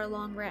we'll get our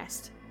long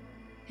rest.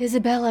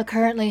 Isabella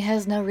currently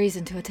has no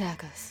reason to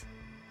attack us.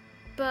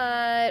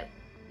 But,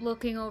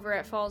 looking over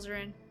at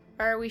Falzarin,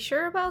 are we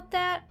sure about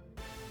that?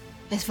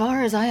 As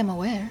far as I am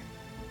aware.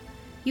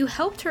 You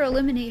helped her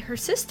eliminate her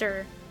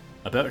sister.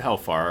 About how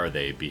far are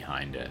they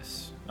behind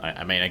us?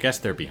 I mean, I guess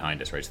they're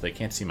behind us, right? So they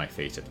can't see my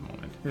face at the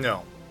moment.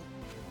 No.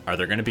 Are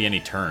there going to be any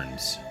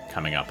turns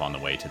coming up on the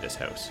way to this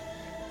house?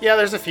 Yeah,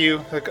 there's a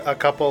few. A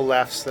couple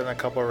lefts and a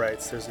couple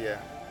rights.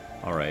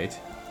 All right.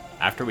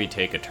 After we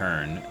take a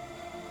turn,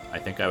 I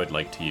think I would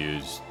like to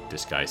use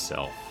Disguise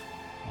Self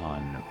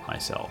on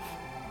myself.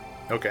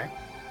 Okay.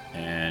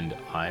 And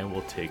I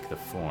will take the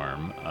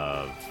form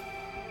of,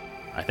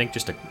 I think,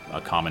 just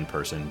a common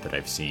person that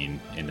I've seen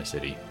in the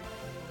city.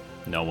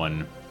 No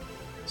one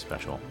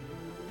special.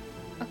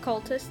 A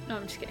cultist? No,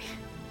 I'm just kidding.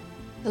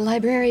 The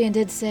librarian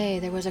did say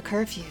there was a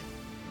curfew.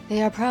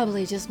 They are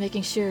probably just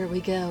making sure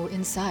we go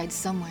inside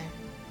somewhere.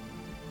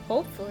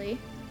 Hopefully.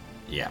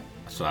 Yeah,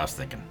 that's what I was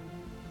thinking.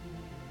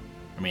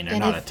 I mean, they're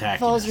And not if,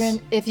 attacking us.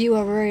 Falzarin, if you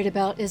are worried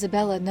about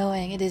Isabella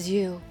knowing it is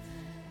you,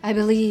 I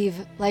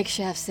believe, like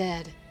Shaft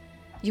said,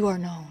 you are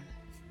known.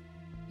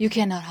 You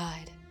cannot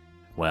hide.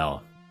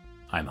 Well,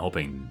 I'm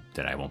hoping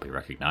that I won't be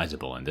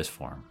recognizable in this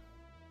form.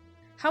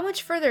 How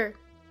much further?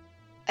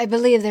 I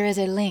believe there is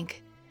a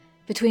link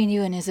between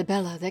you and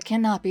Isabella that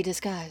cannot be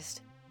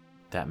disguised.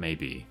 That may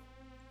be.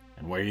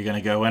 And where are you going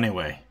to go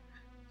anyway?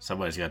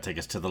 Somebody's got to take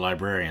us to the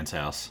librarian's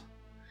house.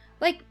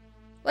 Like,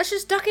 let's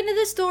just duck into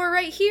this door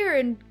right here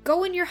and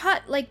go in your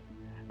hut, like,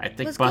 I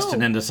think let's busting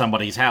go. into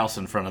somebody's house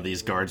in front of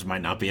these guards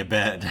might be a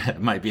bad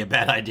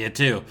idea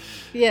too.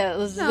 Yeah,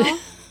 let's No.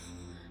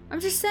 I'm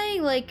just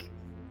saying, like,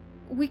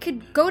 we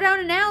could go down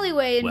an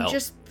alleyway and Well,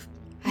 just...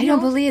 I don't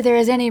believe there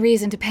is any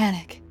reason to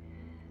panic.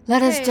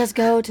 Let us Okay. just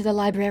go to the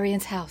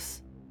librarian's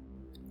house.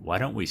 Why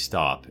don't we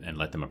stop and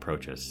let them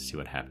approach us, see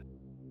what happens?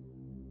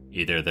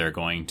 Either they're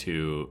going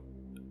to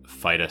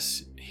fight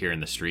us here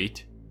in the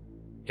street,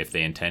 if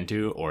they intend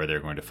to, or they're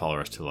going to follow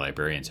us to the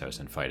librarian's house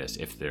and fight us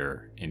if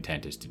their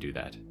intent is to do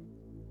that.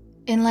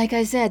 And like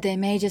I said, they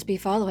may just be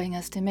following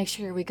us to make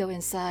sure we go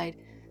inside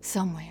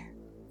somewhere.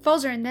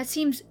 Falzarin, that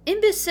seems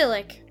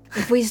imbecilic.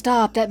 If we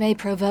stop, that may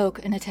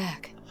provoke an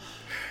attack.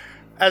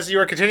 As you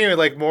are continuing,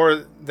 like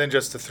more than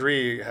just the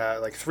three,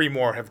 like three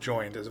more have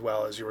joined as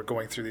well as you were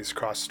going through these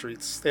cross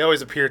streets. They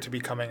always appear to be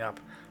coming up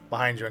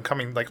behind you and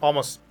coming like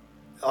almost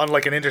on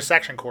like an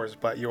intersection course,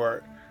 but you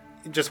are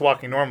just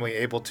walking normally,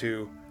 able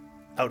to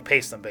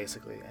outpace them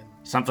basically. And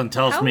something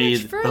tells How me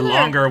much the further?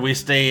 longer we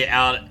stay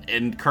out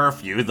in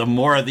curfew, the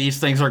more of these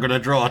things are going to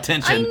draw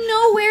attention. I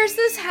know, where's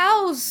this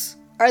house?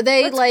 Are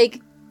they,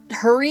 like,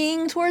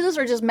 hurrying towards us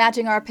or just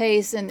matching our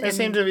pace? And they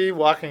seem to be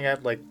walking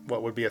at like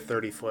what would be a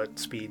 30-foot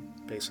speed,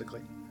 basically.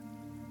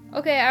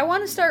 Okay, I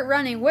want to start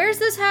running. Where's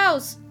this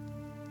house?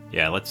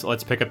 Yeah,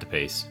 let's pick up the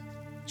pace.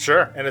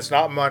 Sure, and it's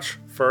not much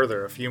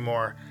further. A few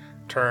more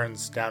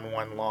turns down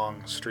one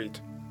long street.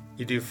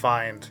 You do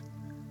find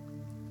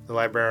the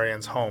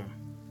librarian's home.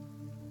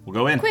 We'll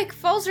go in. Quick,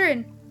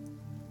 Falzarin.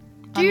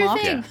 Do your Unlock?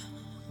 thing.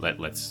 Yeah.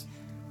 Let's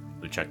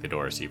check the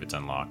door, see if it's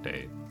unlocked.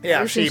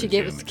 Yeah, So she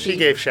gave us the she key.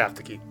 gave Shaft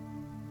the key.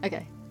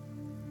 Okay.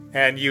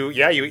 And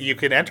you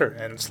can enter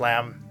and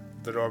slam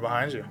the door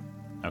behind you.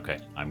 Okay,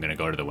 I'm gonna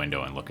go to the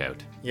window and look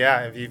out.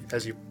 Yeah,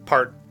 as you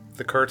part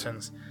the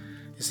curtains,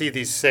 you see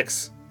these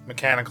 6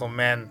 mechanical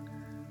men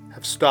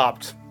have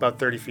stopped about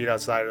 30 feet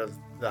outside of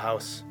the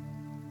house.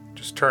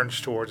 Just turned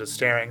towards it,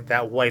 staring,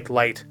 that white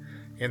light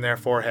in their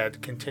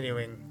forehead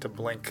continuing to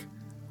blink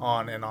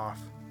on and off.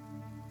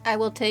 I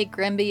will take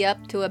Grimby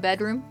up to a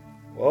bedroom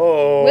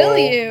Whoa. Will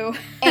you?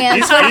 and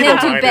These put him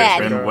to feeble-minded bed.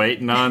 Been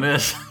waiting on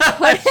this. Put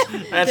That's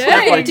Dang,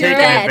 definitely taking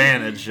Dad.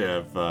 advantage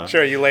of.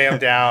 Sure, you lay him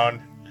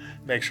down,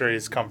 make sure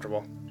he's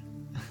comfortable.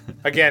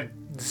 Again,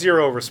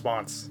 0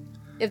 response.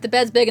 If the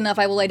bed's big enough,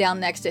 I will lay down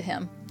next to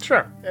him.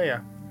 Sure,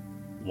 yeah.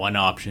 One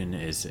option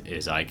is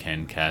I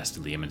can cast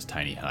Lehman's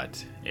tiny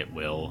hut. It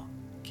will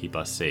keep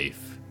us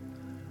safe,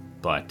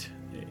 but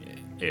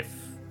if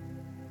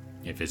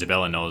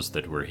Isabella knows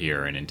that we're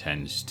here and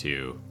intends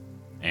to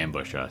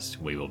ambush us,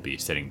 we will be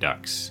sitting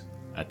ducks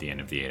at the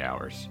end of the 8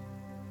 hours.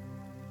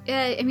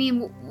 Yeah, I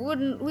mean,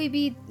 wouldn't we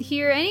be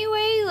here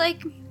anyway?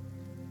 Like,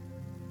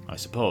 I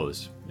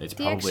suppose it's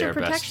the probably extra our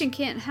protection best.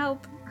 can't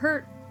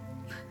hurt.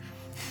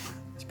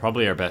 It's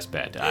probably our best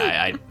bet.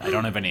 I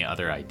don't have any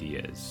other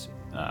ideas,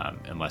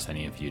 unless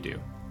any of you do.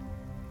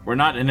 We're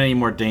not in any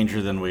more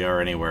danger than we are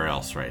anywhere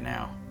else right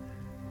now.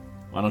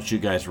 Why don't you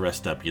guys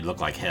rest up? You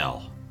look like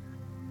hell.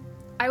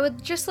 I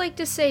would just like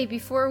to say,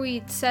 before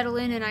we settle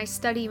in and I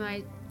study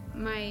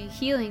my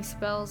healing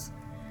spells,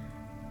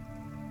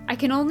 I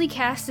can only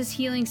cast this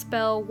healing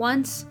spell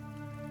once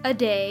a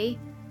day,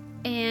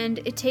 and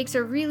it takes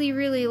a really,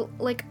 really,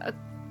 like,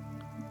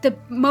 the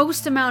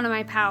most amount of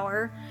my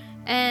power,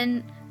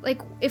 and,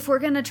 like, if we're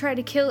gonna try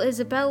to kill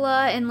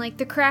Isabella and, like,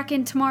 the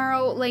Kraken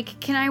tomorrow, like,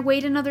 can I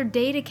wait another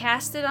day to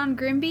cast it on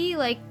Grimby?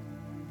 Like,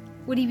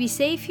 would he be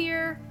safe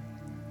here?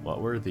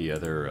 What were the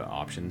other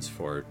options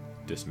for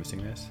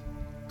dismissing this?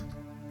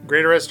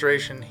 Greater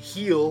Restoration,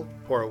 Heal,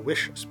 or a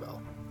Wish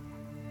spell.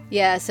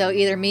 Yeah, so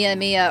either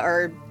Mia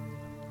or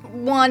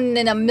 1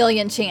 in a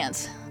million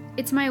chance.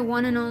 It's my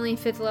one and only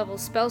 5th level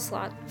spell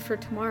slot for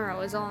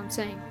tomorrow, is all I'm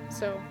saying,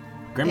 so...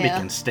 Grimby Yeah.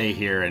 can stay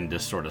here and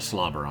just sort of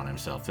slobber on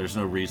himself. There's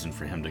no reason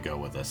for him to go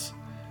with us.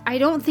 I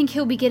don't think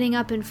he'll be getting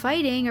up and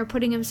fighting or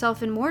putting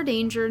himself in more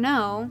danger,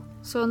 no.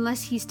 So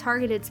unless he's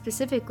targeted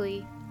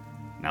specifically.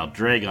 Now,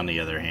 Dreg, on the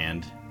other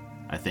hand,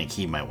 I think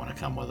he might want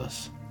to come with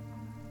us.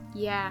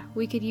 Yeah,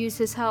 we could use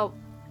his help.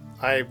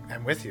 I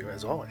am with you,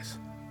 as always.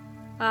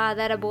 Ah,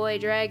 that a boy,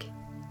 Dreg.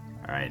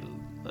 All right,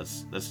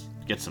 let's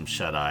get some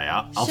shut-eye.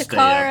 I'll stay up.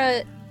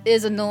 Shakara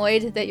is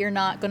annoyed that you're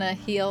not gonna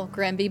heal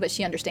Grimby, but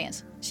she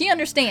understands. She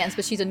understands,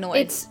 but she's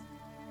annoyed.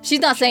 She's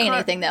not saying Shakara-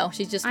 anything though.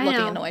 She's just I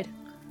looking know. annoyed.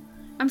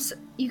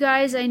 You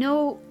guys, I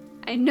know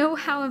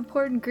how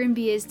important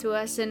Grimby is to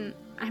us, and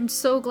I'm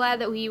so glad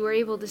that we were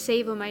able to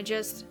save him.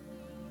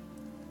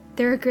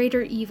 There are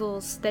greater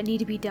evils that need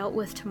to be dealt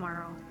with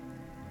tomorrow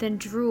than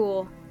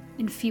drool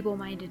and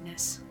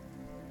feeble-mindedness.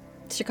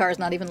 Shakara's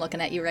not even looking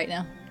at you right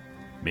now.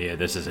 Mia,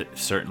 this is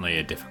certainly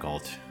a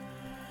difficult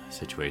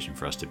situation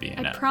for us to be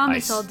in. I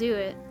promise I'll do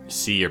it.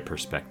 See your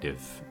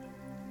perspective.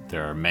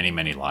 There are many,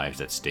 many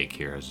lives at stake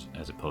here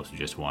as opposed to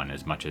just one,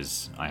 as much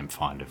as I am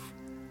fond of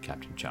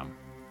Captain Chum.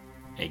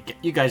 Hey,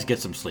 you guys get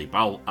some sleep.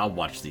 I'll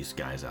watch these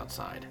guys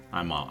outside.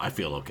 I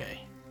feel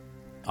okay.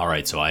 All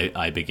right, so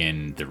I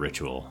begin the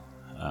ritual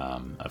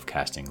of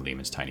casting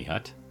Lehman's tiny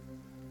hut.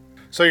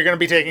 So you're going to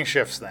be taking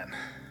shifts then.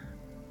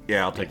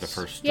 Yeah, I'll take the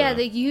first Yeah,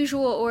 the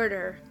usual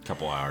order.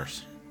 couple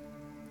hours.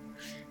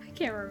 I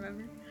can't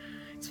remember.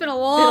 It's been a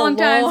long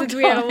time since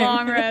we had a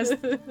long rest.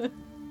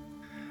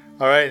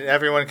 All right,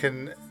 everyone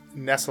can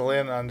nestle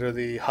in under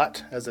the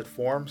hut as it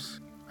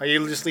forms. Are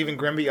you just leaving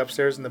Grimby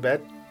upstairs in the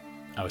bed?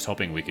 I was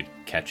hoping we could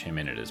catch him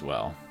in it as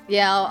well.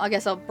 Yeah, I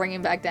guess I'll bring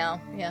him back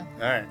down. Yeah.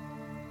 All right.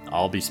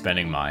 I'll be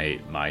spending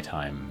my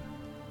time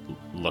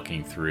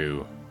looking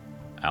through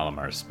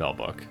Alamar's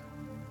spellbook.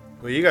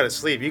 Well, you got to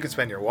sleep. You can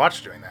spend your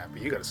watch doing that,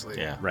 but you got to sleep.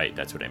 Yeah. Right,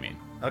 that's what I mean.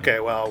 Okay,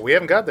 well, we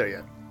haven't got there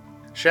yet.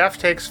 Shaft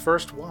takes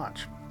first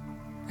watch.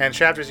 And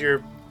Shaft, as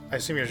you're I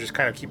assume you're just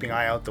kind of keeping an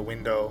eye out the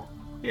window.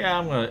 Yeah,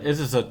 I'm gonna. Is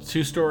this a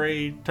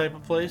 2-story type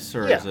of place,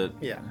 or Yeah, is it?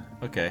 yeah.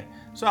 Okay,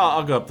 so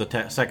I'll go up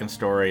the second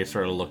story,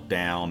 sort of look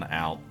down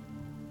out,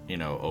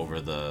 over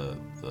the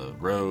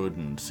road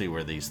and see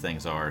where these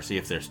things are. See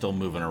if they're still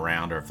moving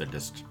around or if they're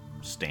just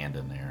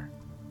standing there.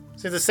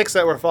 See, the 6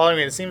 that were following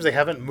me, it seems they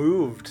haven't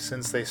moved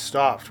since they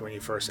stopped when you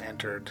first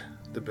entered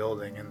the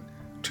building, and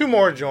 2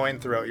 more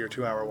joined throughout your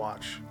 2-hour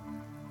watch.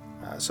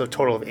 So a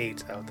total of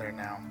 8 out there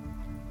now,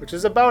 which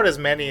is about as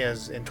many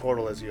as in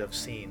total as you have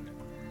seen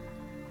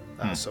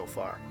so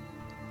far.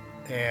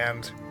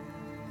 And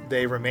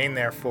they remain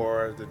there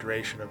for the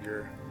duration of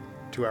your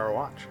 2-hour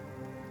watch.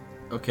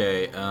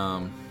 Okay,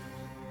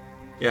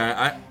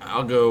 yeah,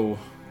 I'll go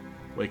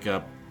wake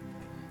up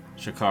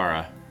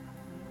Shakara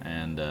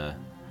and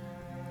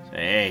say,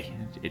 hey,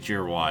 it's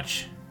your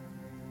watch.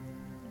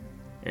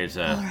 All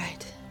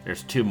right.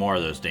 There's 2 more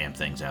of those damn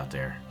things out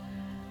there.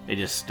 They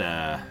just,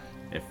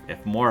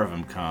 if more of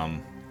them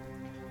come,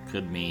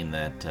 could mean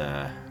that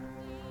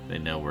they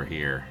know we're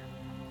here.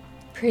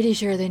 Pretty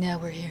sure they know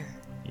we're here.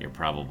 You're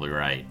probably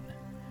right.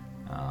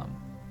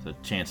 So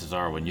chances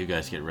are when you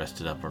guys get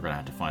rested up, we're going to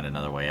have to find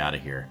another way out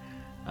of here.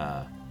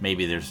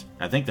 Maybe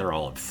I think they're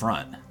all up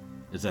front.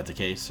 Is that the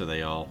case? Are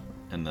they all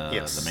in the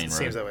main road?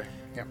 Seems that way,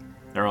 yeah.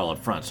 They're all up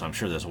front, so I'm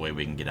sure there's a way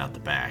we can get out the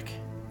back.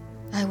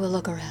 I will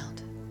look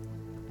around.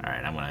 All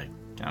right, I'm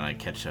gonna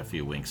catch a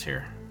few winks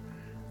here,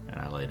 and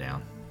I lay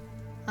down.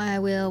 I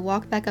will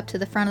walk back up to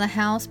the front of the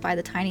house by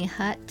the tiny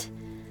hut,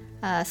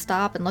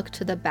 stop and look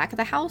to the back of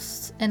the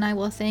house, and I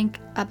will think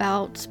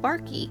about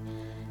Sparky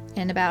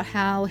and about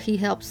how he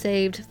helped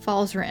save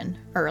Falzarin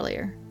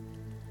earlier.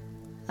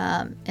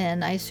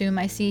 And I assume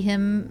I see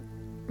him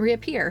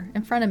reappear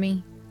in front of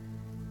me,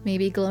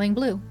 maybe glowing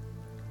blue.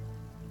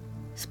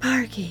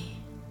 Sparky,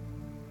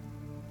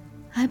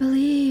 I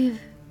believe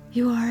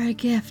you are a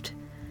gift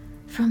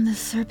from the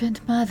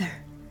Serpent Mother,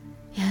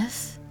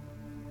 yes?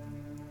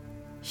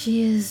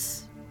 She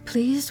is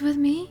pleased with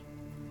me,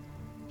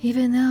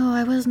 even though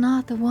I was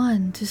not the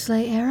one to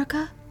slay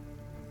Erica?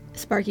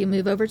 Sparky will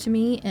move over to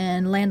me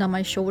and land on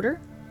my shoulder.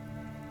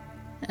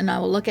 And I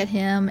will look at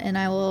him and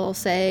I will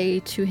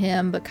say to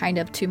him, but kind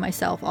of to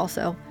myself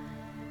also,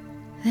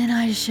 then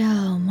I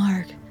shall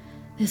mark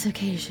this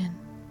occasion.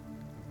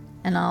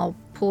 And I'll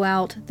pull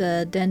out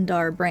the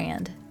Dendar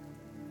brand.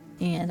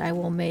 And I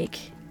will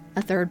make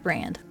a 3rd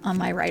brand on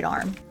my right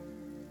arm.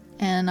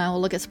 And I will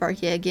look at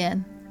Sparky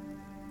again.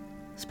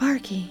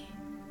 Sparky,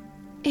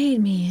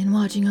 aid me in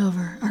watching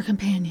over our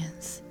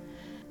companions.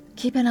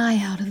 Keep an eye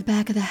out of the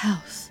back of the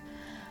house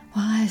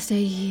while I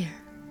stay here,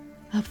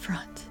 up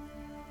front.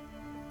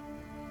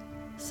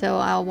 So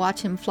I'll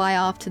watch him fly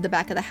off to the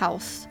back of the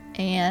house,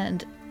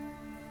 and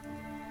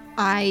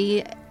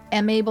I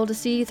am able to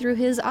see through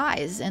his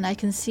eyes, and I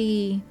can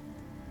see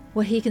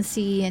what he can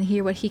see and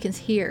hear what he can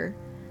hear.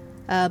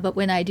 But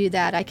when I do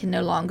that, I can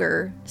no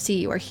longer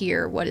see or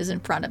hear what is in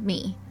front of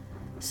me.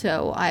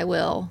 So I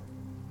will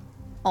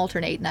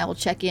alternate, and I will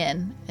check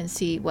in and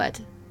see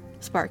what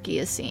Sparky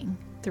is seeing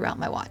throughout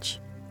my watch.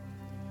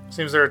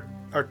 Seems there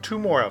are 2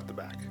 more out the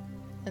back.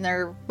 And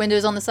there are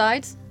windows on the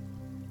sides?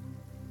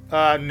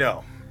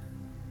 No.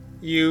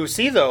 You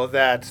see, though,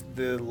 that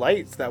the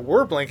lights that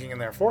were blinking in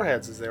their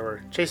foreheads as they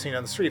were chasing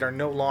down the street are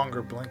no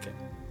longer blinking.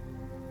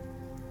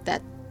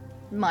 That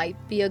might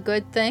be a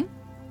good thing.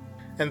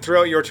 And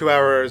throughout your 2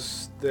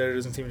 hours, there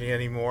doesn't seem to be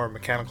any more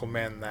mechanical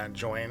men that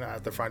join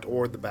at the front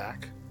or the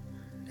back.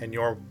 And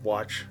your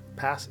watch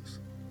passes.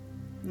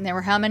 And there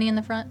were how many in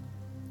the front?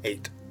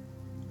 8.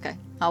 Okay,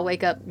 I'll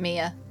wake up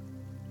Mia.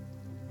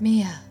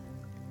 Mia,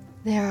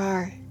 there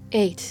are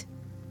 8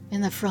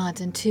 in the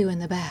front and 2 in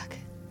the back.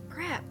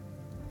 Crap.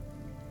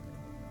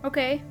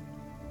 Okay.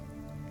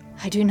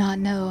 I do not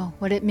know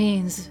what it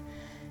means.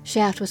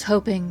 Shaft was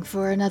hoping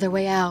for another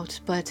way out,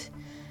 but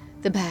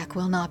the back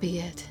will not be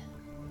it.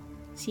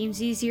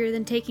 Seems easier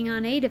than taking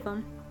on 8 of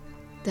them.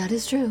 That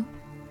is true.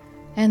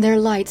 And their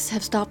lights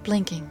have stopped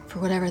blinking, for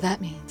whatever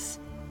that means.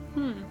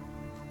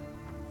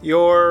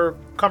 Your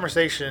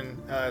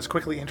conversation is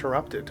quickly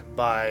interrupted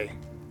by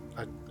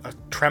a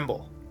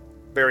tremble.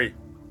 Very,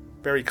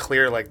 very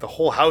clear, like the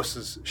whole house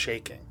is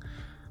shaking.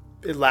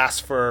 It lasts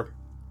for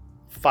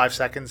 5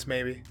 seconds,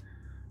 maybe.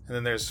 And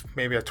then there's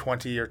maybe a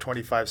 20 or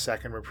 25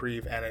 second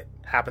reprieve, and it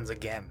happens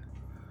again.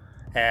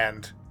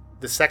 And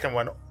the second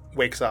one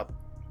wakes up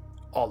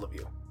all of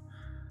you.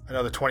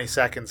 Another 20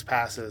 seconds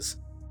passes,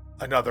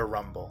 another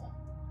rumble.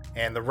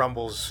 And the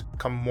rumbles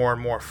come more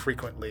and more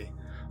frequently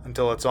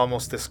until it's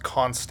almost this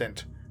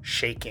constant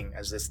shaking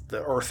as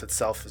the earth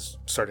itself is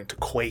starting to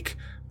quake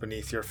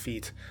beneath your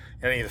feet.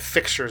 And any of the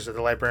fixtures that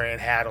the librarian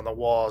had on the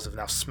walls have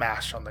now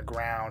smashed on the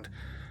ground.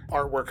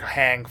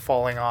 Artwork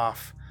falling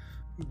off.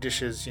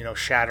 Dishes,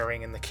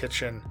 shattering in the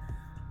kitchen.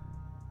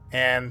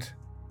 And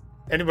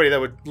anybody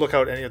that would look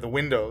out any of the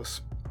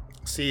windows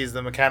sees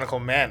the mechanical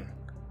men.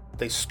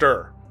 They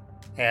stir,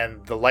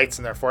 and the lights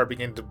in their forehead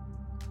begin to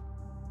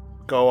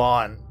go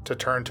on to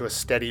turn to a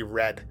steady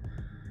red,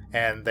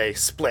 and they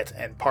split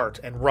and part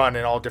and run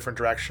in all different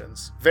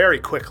directions very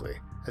quickly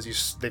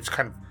as they've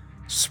kind of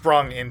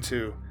sprung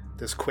into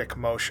this quick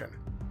motion.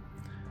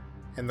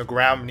 And the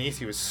ground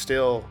beneath you is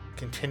still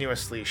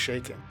continuously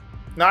shaking.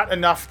 Not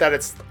enough that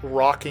it's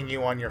rocking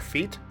you on your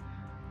feet,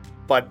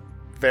 but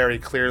very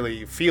clearly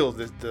you feel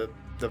the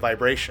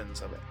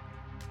vibrations of it.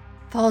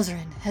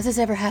 Falzarin, has this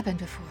ever happened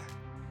before?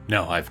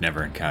 No, I've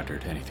never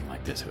encountered anything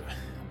like this.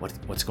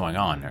 What's going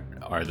on?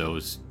 Are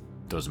those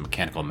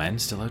mechanical men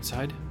still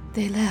outside?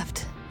 They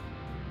left.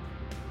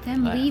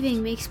 Them Left.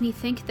 leaving makes me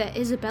think that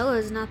Isabella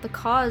is not the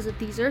cause of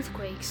these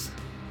earthquakes.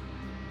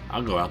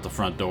 I'll go out the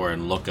front door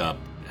and look up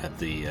at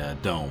the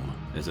dome.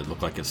 Does it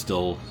look like it's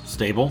still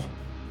stable?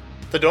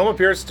 The dome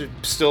appears to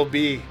still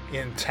be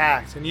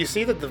intact, and you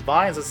see that the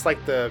vines, it's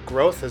like the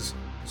growth has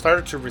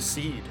started to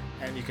recede,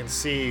 and you can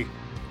see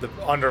the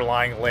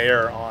underlying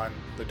layer on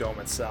the dome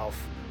itself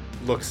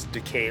looks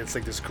decayed. It's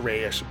like this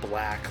grayish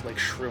black, like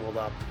shriveled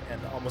up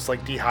and almost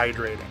like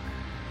dehydrating.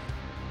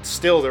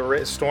 Still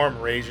the storm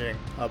raging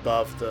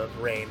above, the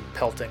rain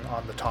pelting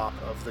on the top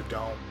of the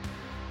dome.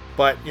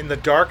 But in the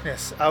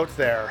darkness out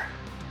there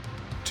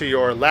to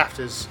your left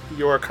is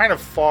you're kind of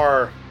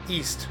far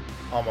east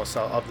almost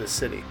of the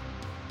city.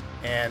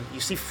 And you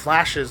see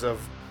flashes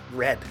of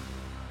red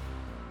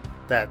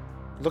that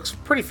looks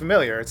pretty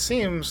familiar. It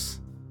seems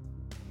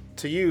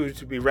to you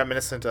to be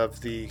reminiscent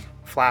of the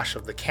flash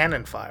of the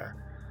cannon fire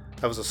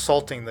that was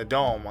assaulting the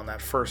dome on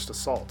that first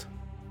assault.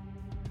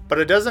 But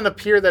it doesn't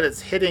appear that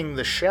it's hitting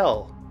the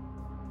shell,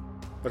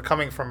 but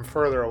coming from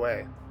further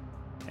away.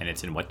 And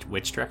it's in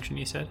which direction,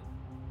 you said?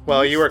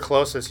 Well, you are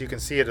closest. You can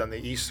see it on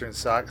the eastern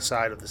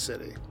side of the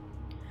city.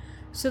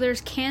 So there's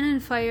cannon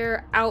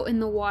fire out in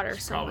the water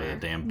It's somewhere. probably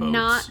the damn boats.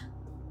 Not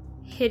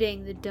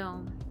hitting the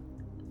dome.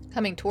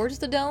 Coming towards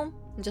the dome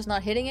and just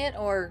not hitting it,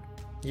 or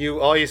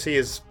All you see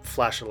is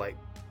flash of light.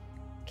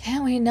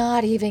 Can we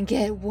not even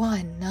get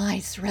one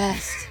night's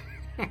rest?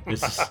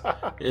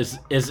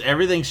 Is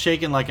everything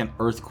shaking like an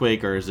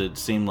earthquake, or does it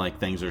seem like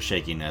things are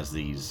shaking as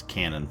these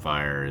cannon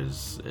fire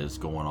is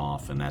going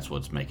off, and that's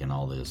what's making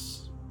all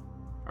this?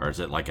 Or is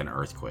it like an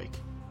earthquake?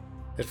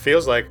 It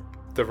feels like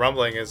the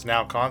rumbling is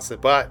now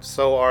constant, but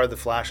so are the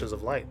flashes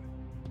of light.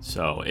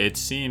 So it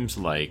seems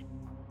like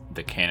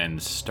the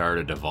cannons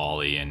started a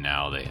volley and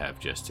now they have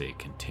just a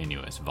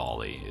continuous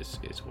volley is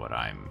what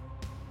I'm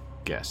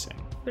guessing.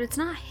 But it's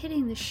not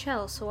hitting the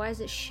shell, so why is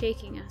it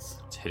shaking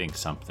us? It's hitting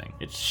something.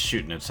 It's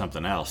shooting at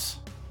something else.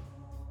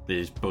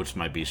 These boats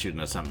might be shooting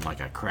at something like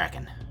a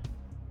kraken.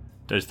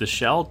 Does the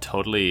shell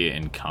totally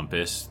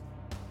encompass,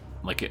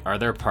 like, are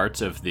there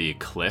parts of the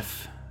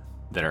cliff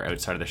that are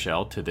outside of the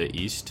shell to the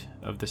east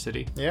of the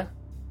city? Yeah.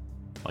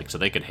 Like, so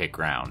they could hit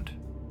ground.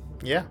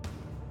 Yeah.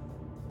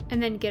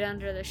 And then get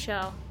under the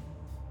shell.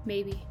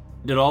 Maybe.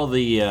 Did all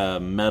the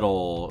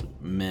metal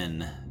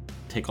men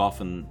take off,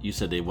 and you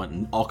said they went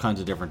in all kinds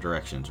of different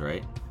directions,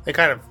 right? They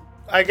kind of,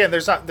 again,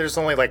 there's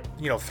only like,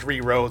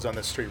 3 roads on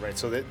this street, right?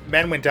 So the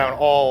men went down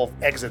all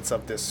exits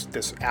of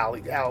this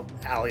alley,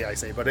 I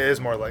say, but it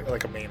is more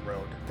like a main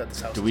road that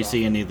this house Do is we on.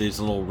 see any of these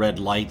little red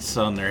lights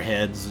on their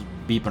heads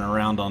beeping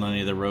around on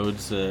any of the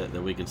roads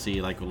that we can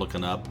see, like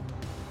looking up?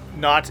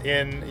 Not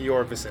in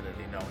your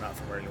vicinity, no, not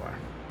from where you are.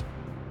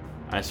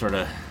 I sort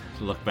of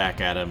look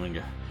back at him and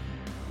go,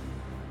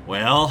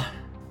 well,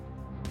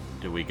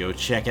 do we go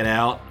check it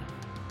out?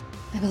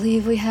 I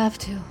believe we have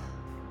to.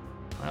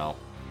 Well,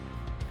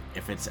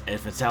 if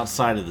it's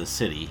outside of the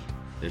city,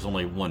 there's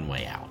only one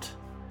way out.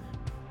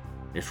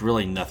 There's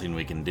really nothing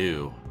we can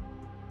do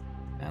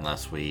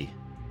unless we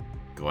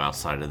go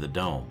outside of the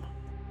dome.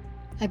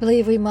 I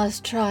believe we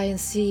must try and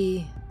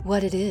see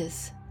what it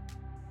is.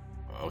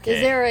 Okay.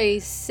 is there a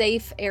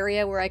safe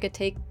area where I could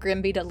take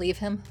Grimby to leave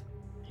him?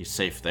 He's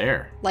safe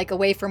there. Like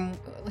away from,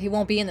 he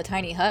won't be in the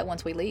tiny hut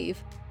once we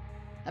leave.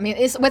 I mean,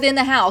 it's within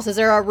the house. Is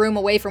there a room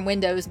away from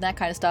windows and that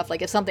kind of stuff?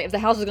 Like if the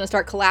house was going to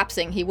start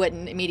collapsing, he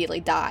wouldn't immediately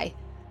die.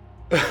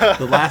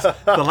 The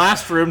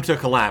last room to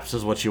collapse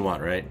is what you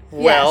want, right?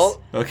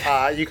 Well,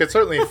 Okay. you could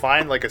certainly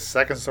find like a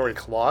second-story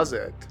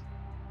closet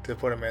to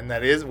put him in.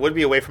 That would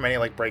be away from any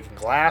like breaking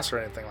glass or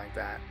anything like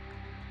that.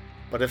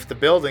 But if the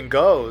building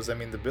goes,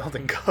 the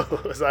building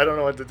goes. I don't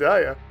know what to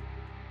tell you.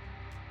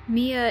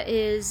 Mia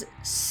is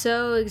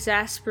so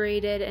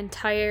exasperated and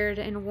tired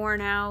and worn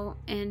out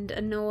and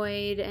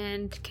annoyed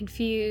and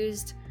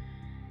confused,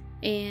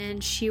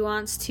 and she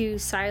wants to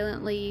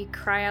silently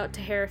cry out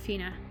to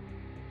Herafina.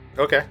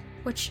 Okay.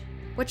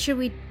 What should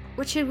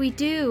we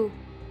do?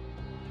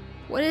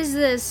 What is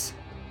this?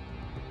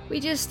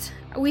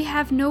 We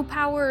have no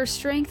power or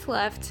strength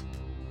left.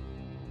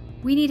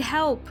 We need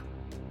help.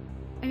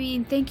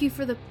 Thank you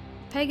for the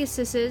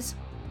Pegasuses.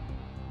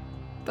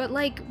 But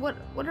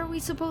what are we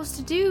supposed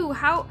to do?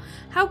 How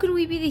can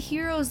we be the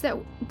heroes that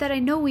I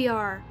know we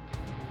are?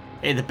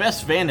 Hey, the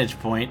best vantage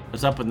point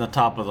is up in the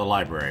top of the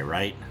library,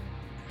 right?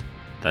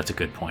 That's a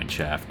good point,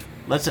 Shaft.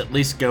 Let's at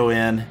least go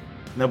in.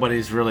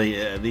 Nobody's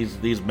really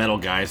these metal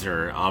guys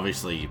are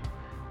obviously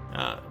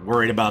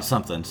worried about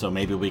something, so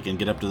maybe we can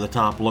get up to the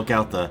top, look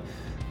out the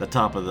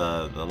top of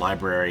the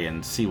library,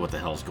 and see what the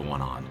hell's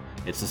going on.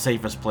 It's the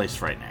safest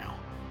place right now.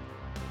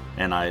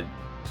 And I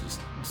just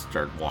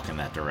start walking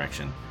that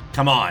direction.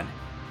 Come on.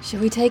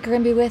 Should we take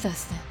Grimby with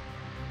us then?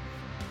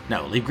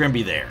 No, leave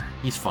Grimby there.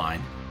 He's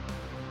fine.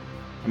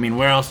 I mean,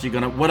 what else are you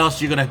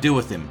gonna do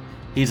with him?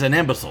 He's an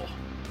imbecile.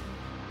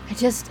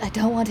 I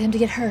don't want him to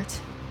get hurt.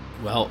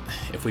 Well,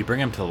 if we bring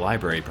him to the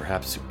library,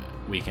 perhaps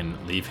we can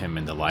leave him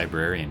in the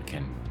library and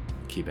can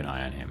keep an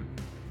eye on him.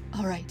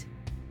 All right.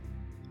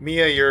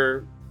 Mia,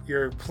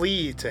 your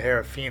plea to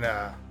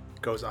Herafina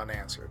goes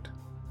unanswered.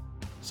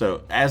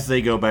 So, as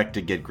they go back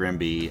to get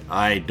Grimby,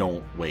 I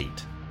don't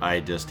wait. I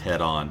just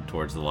head on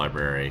towards the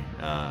library,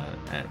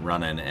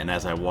 running, and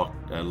as I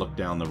look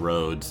down the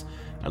roads,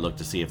 I look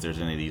to see if there's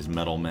any of these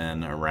metal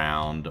men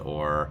around,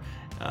 or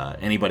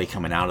anybody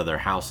coming out of their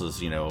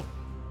houses,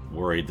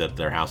 worried that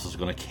their house is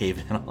going to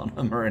cave in on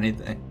them or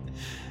anything.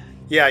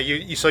 Yeah,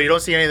 so you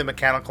don't see any of the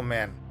mechanical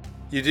men.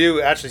 You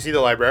do actually see the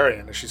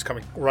librarian as she's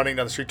running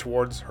down the street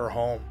towards her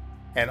home.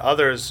 And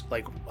others,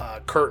 like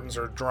curtains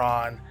are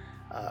drawn.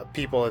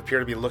 People appear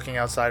to be looking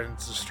outside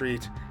into the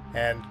street.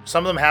 And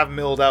some of them have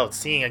milled out,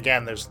 seeing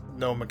again there's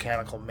no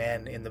mechanical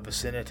men in the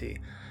vicinity.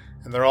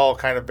 And they're all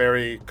kind of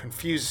very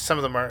confused. Some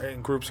of them are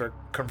in groups are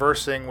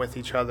conversing with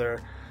each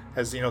other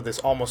as, this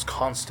almost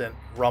constant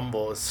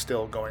rumble is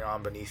still going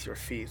on beneath your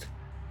feet.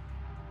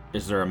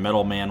 Is there a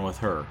metal man with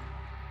her?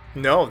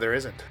 No, there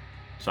isn't.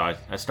 So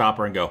I stop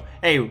her and go,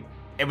 hey,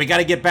 we got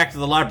to get back to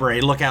the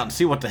library, look out and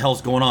see what the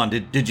hell's going on.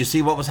 Did you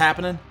see what was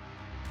happening?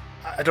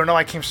 I don't know.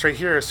 I came straight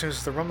here as soon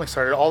as the rumbling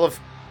started. All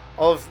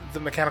of the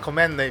mechanical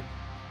men,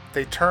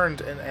 they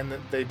turned and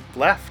they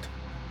left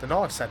the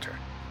knowledge center.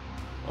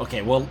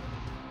 Okay, well,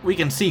 we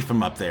can see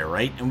from up there,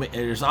 right? And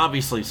there's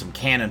obviously some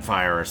cannon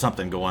fire or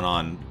something going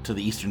on to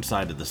the eastern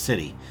side of the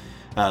city.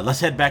 Let's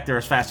head back there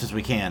as fast as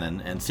we can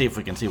and see if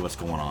we can see what's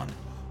going on.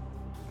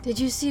 Did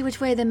you see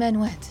which way the men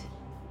went?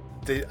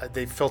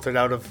 They filtered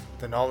out of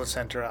the knowledge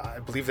center. I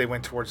believe they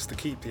went towards the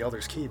keep, the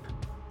Elder's Keep.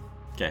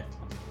 Okay,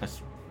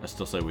 I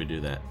still say we do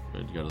that.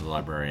 We go to the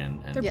library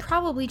and They're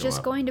probably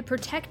just going to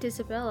protect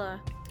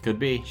Isabella. Could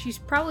be. She's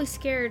probably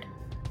scared.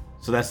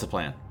 So that's the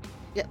plan.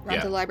 Yep, run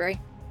to the library.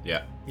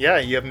 Yeah. Yeah,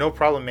 you have no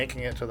problem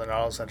making it to the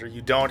knowledge center.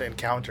 You don't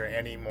encounter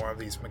any more of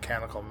these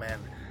mechanical men.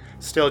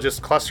 Still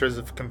just clusters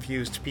of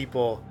confused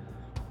people.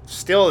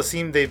 Still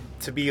seem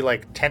to be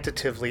like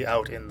tentatively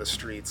out in the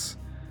streets,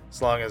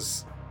 as long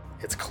as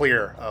it's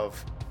clear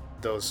of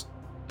those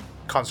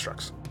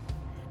constructs.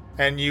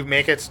 And you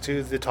make it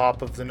to the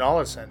top of the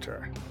knowledge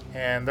center.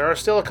 And there are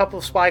still a couple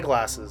of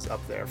spyglasses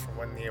up there from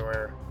when you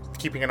were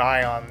keeping an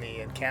eye on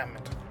the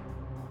encampment.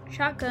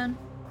 Shotgun.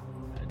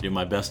 I do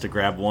my best to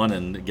grab one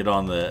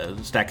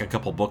and stack a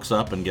couple books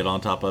up and get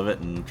on top of it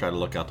and try to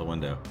look out the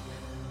window.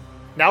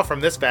 Now from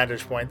this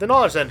vantage point, the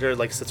knowledge center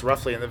sits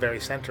roughly in the very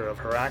center of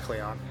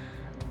Heraklion.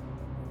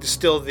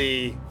 Still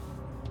the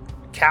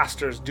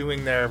casters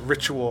doing their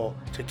ritual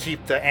to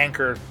keep the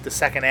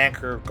second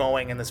anchor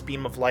going, in this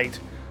beam of light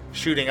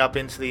shooting up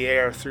into the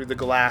air through the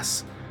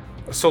glass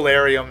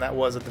solarium that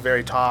was at the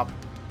very top.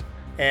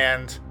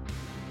 And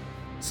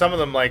some of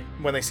them,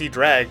 when they see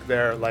Dreg,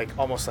 they're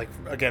almost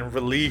again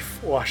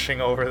relief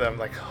washing over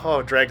them,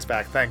 oh, Dreg's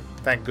back,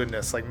 thank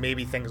goodness,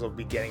 maybe things will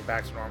be getting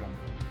back to normal.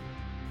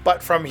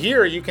 But from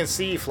here you can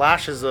see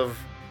flashes of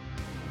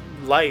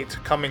light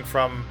coming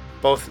from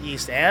both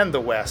east and the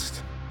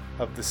west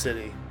of the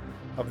city,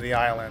 of the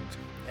island.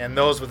 And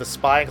those with a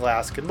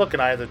spyglass can look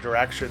in either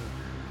direction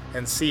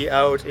and see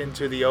out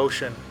into the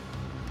ocean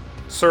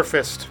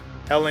surfaced,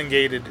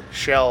 elongated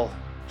shell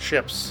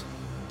ships.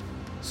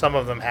 Some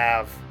of them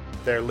have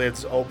their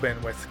lids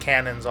open with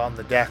cannons on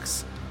the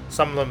decks.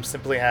 Some of them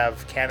simply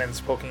have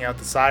cannons poking out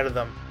the side of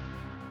them.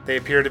 They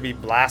appear to be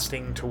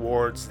blasting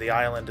towards the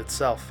island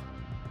itself.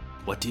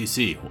 What do you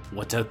see?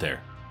 What's out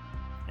there?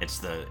 It's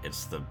the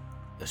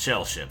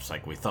shell ships,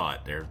 like we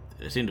thought.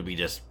 They seem to be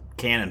just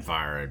cannon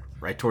fire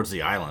right towards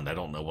the island. I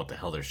don't know what the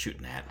hell they're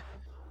shooting at.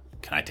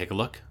 Can I take a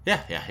look?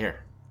 Yeah,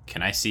 here.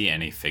 Can I see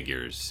any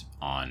figures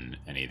on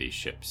any of these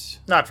ships?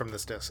 Not from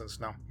this distance,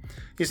 no.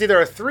 You see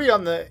there are 3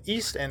 on the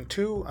east and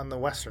 2 on the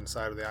western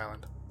side of the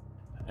island.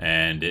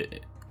 And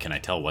can I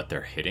tell what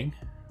they're hitting?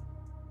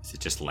 Is it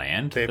just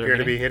land? They appear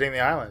to be hitting the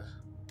island.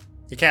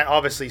 You can't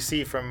obviously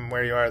see from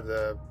where you are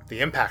the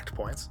impact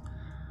points,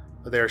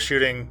 but they're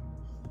shooting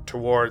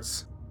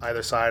towards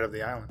either side of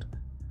the island.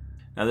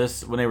 Now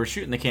when they were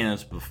shooting the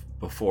cannons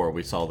before,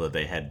 we saw that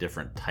they had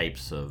different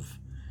types of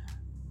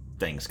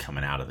things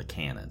coming out of the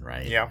cannon,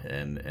 right? Yeah.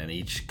 And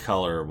each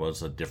color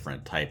was a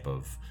different type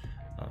of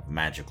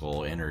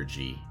magical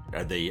energy.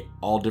 Are they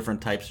all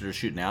different types that are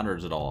shooting out, or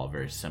is it all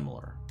very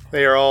similar?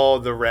 They are all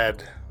the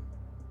red,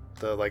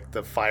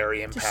 the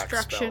fiery impact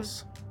Destruction.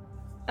 spells.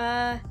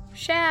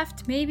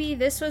 Shaft, maybe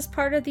this was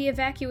part of the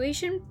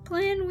evacuation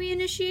plan we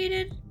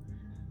initiated?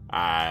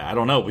 I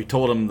don't know. We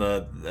told them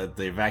that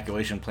the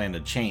evacuation plan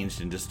had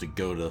changed and just to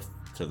go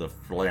to the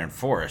Valerian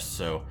Forest,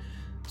 so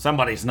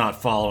somebody's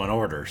not following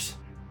orders.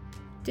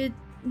 Did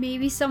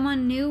maybe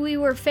someone knew we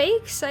were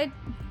fakes? I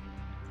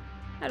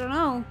don't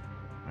know.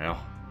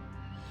 Well,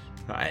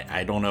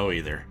 I don't know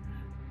either.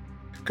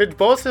 Could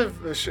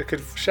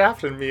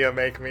Shaft and Mia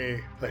make me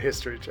a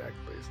history check,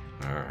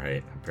 please? All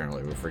right.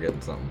 Apparently we're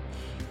forgetting something.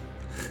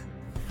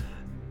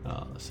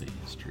 Let's see,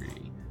 history.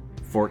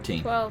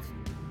 14. 12.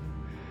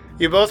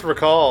 You both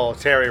recall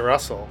Terry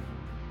Russell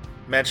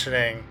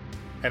mentioning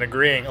and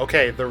agreeing,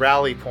 okay, the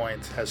rally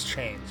point has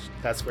changed.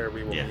 That's where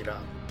we will meet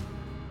up.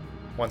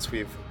 Once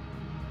we've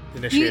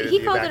initiated He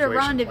the called it a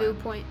evacuation rendezvous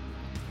plan. point.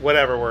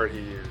 Whatever word he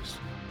used.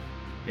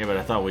 Yeah, but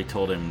I thought we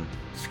told him,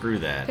 screw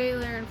that.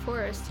 Fairlawn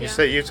Forest, yeah. You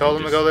said you told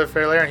him to go to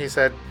Fairlawn, and he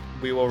said,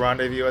 we will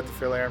rendezvous at the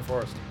Fairlawn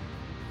Forest.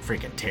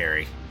 Freaking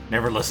Terry.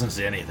 Never listens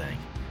to anything.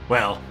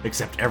 Well,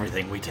 except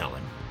everything we tell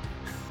him.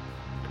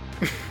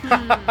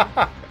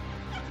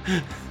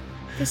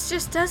 This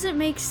just doesn't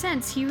make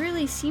sense. He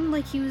really seemed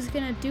like he was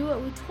gonna do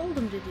what we told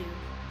him to do.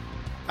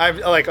 I'm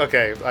like,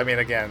 okay, I mean,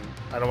 again,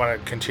 I don't want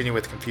to continue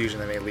with confusion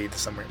that may lead to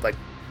somewhere. Like,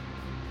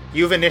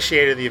 you've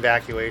initiated the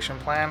evacuation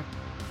plan.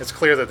 It's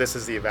clear that this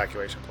is the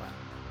evacuation plan.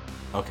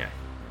 Okay.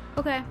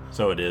 Okay.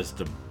 So it is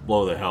to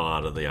blow the hell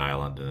out of the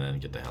island and then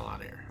get the hell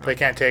out of here. If they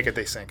can't take it,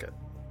 they sink it.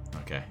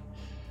 Okay.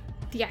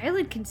 The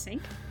island can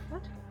sink.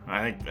 What?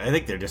 I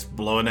think they're just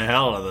blowing the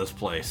hell out of this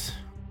place.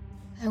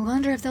 I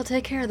wonder if they'll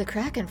take care of the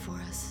Kraken for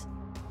us.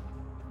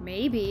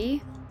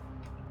 Maybe.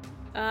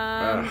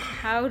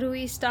 How do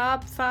we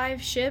stop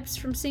 5 ships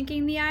from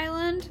sinking the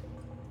island?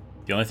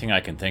 The only thing I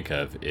can think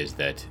of is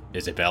that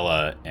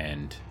Isabella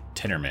and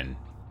Tinnerman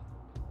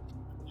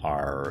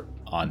are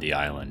on the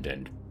island,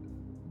 and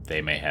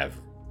they may have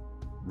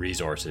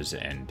resources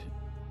and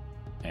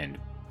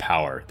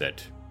power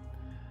that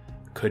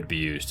could be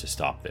used to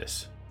stop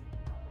this.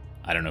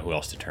 I don't know who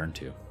else to turn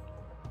to.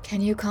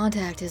 Can you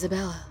contact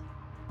Isabella?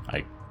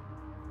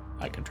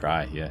 I can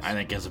try, yes. I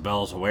think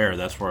Isabella's aware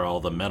that's where all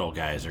the metal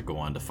guys are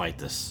going to fight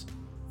this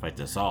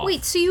off.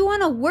 Wait, so you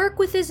want to work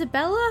with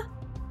Isabella?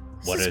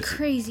 What This is- is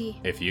crazy.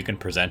 If you can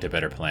present a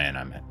better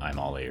plan, I'm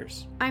all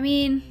ears. I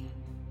mean,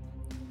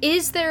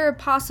 is there a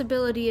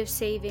possibility of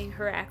saving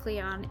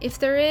Heraklion? If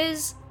there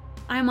is,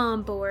 I'm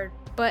on board.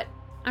 But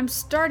I'm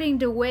starting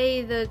to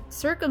weigh the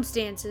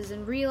circumstances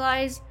and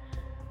realize...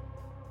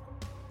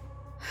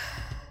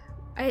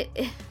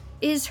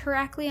 is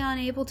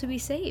Heraklion able to be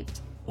saved?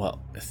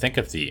 Well, think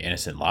of the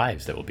innocent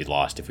lives that will be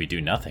lost if we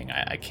do nothing.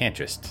 I can't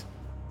just...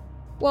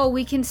 Well,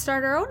 we can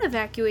start our own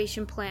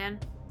evacuation plan.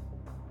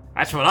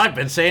 That's what I've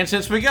been saying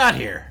since we got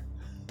here.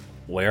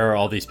 Where are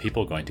all these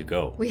people going to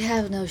go? We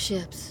have no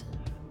ships.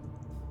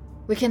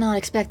 We cannot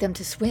expect them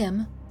to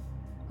swim.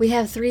 We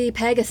have 3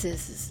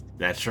 Pegasuses.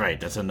 That's right.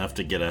 That's enough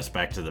to get us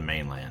back to the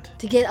mainland.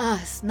 To get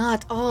us,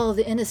 not all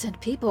the innocent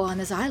people on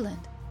this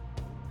island.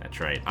 That's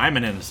right. I'm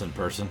an innocent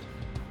person.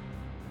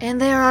 And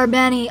there are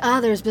many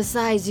others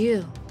besides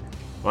you.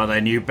 Well,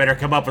 then you better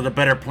come up with a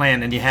better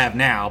plan than you have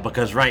now,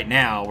 because right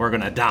now we're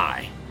gonna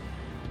die.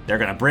 They're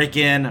gonna break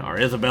in, or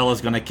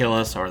Isabella's gonna kill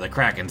us, or the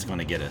Kraken's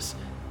gonna get us.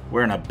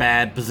 We're in a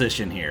bad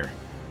position here.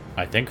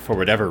 I think for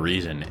whatever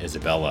reason,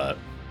 Isabella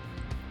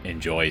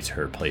enjoys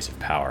her place of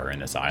power in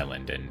this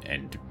island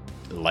and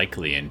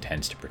likely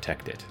intends to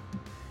protect it.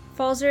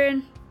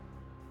 Falzarin,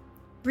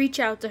 reach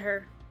out to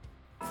her.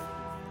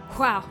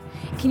 Wow,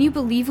 can you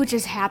believe what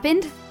just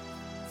happened?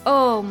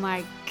 Oh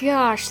my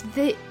gosh,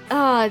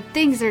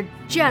 things are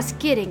just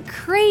getting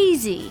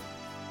crazy.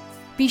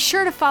 Be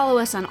sure to follow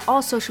us on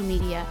all social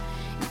media,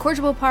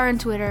 Incorrigible Par on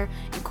Twitter,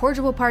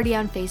 Incorrigible Party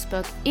on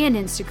Facebook and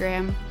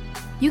Instagram.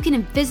 You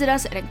can visit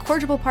us at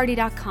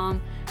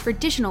incorrigibleparty.com for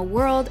additional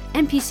world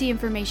NPC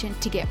information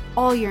to get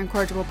all your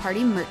Incorrigible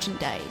Party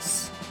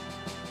merchandise.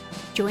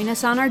 Join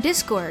us on our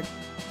Discord,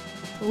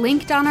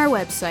 linked on our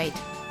website.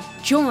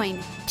 Join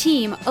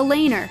Team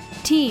Elainer,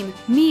 Team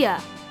Mia,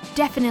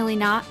 definitely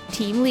not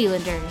Team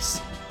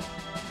Lelanders.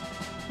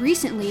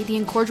 Recently, the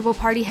Incorrigible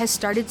Party has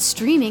started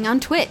streaming on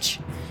Twitch.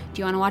 Do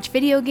you want to watch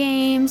video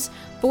games,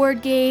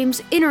 board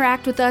games,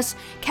 interact with us,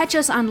 catch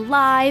us on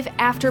live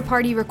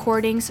after-party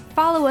recordings,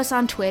 follow us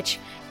on Twitch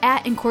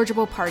at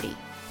Incorrigible Party.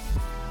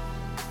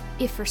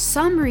 If for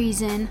some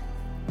reason,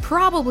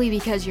 probably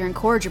because you're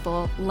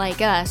incorrigible,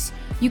 like us,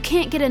 you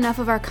can't get enough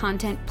of our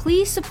content,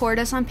 please support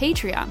us on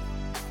Patreon.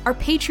 Our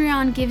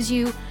Patreon gives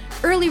you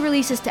early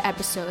releases to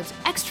episodes,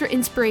 extra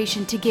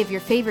inspiration to give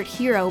your favorite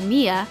hero,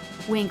 Mia,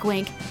 wink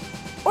wink,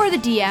 or the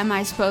DM,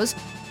 I suppose.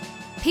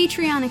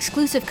 Patreon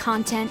exclusive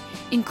content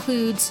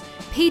includes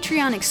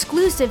Patreon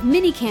exclusive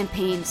mini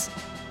campaigns.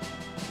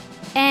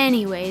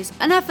 Anyways,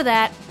 enough of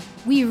that.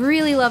 We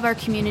really love our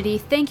community.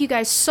 Thank you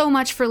guys so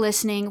much for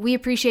listening. We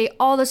appreciate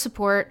all the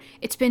support.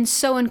 It's been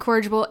so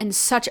incorrigible and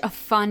such a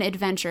fun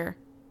adventure.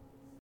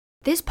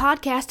 This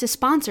podcast is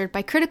sponsored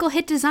by Critical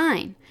Hit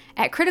Design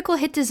at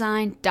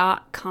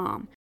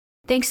criticalhitdesign.com.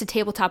 Thanks to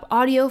Tabletop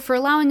Audio for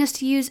allowing us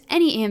to use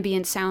any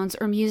ambient sounds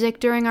or music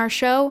during our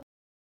show.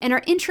 And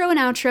our intro and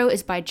outro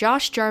is by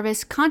Josh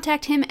Jarvis.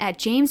 Contact him at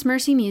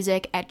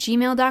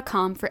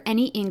jamesmercymusic@gmail.com for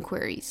any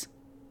inquiries.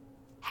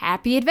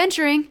 Happy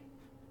adventuring!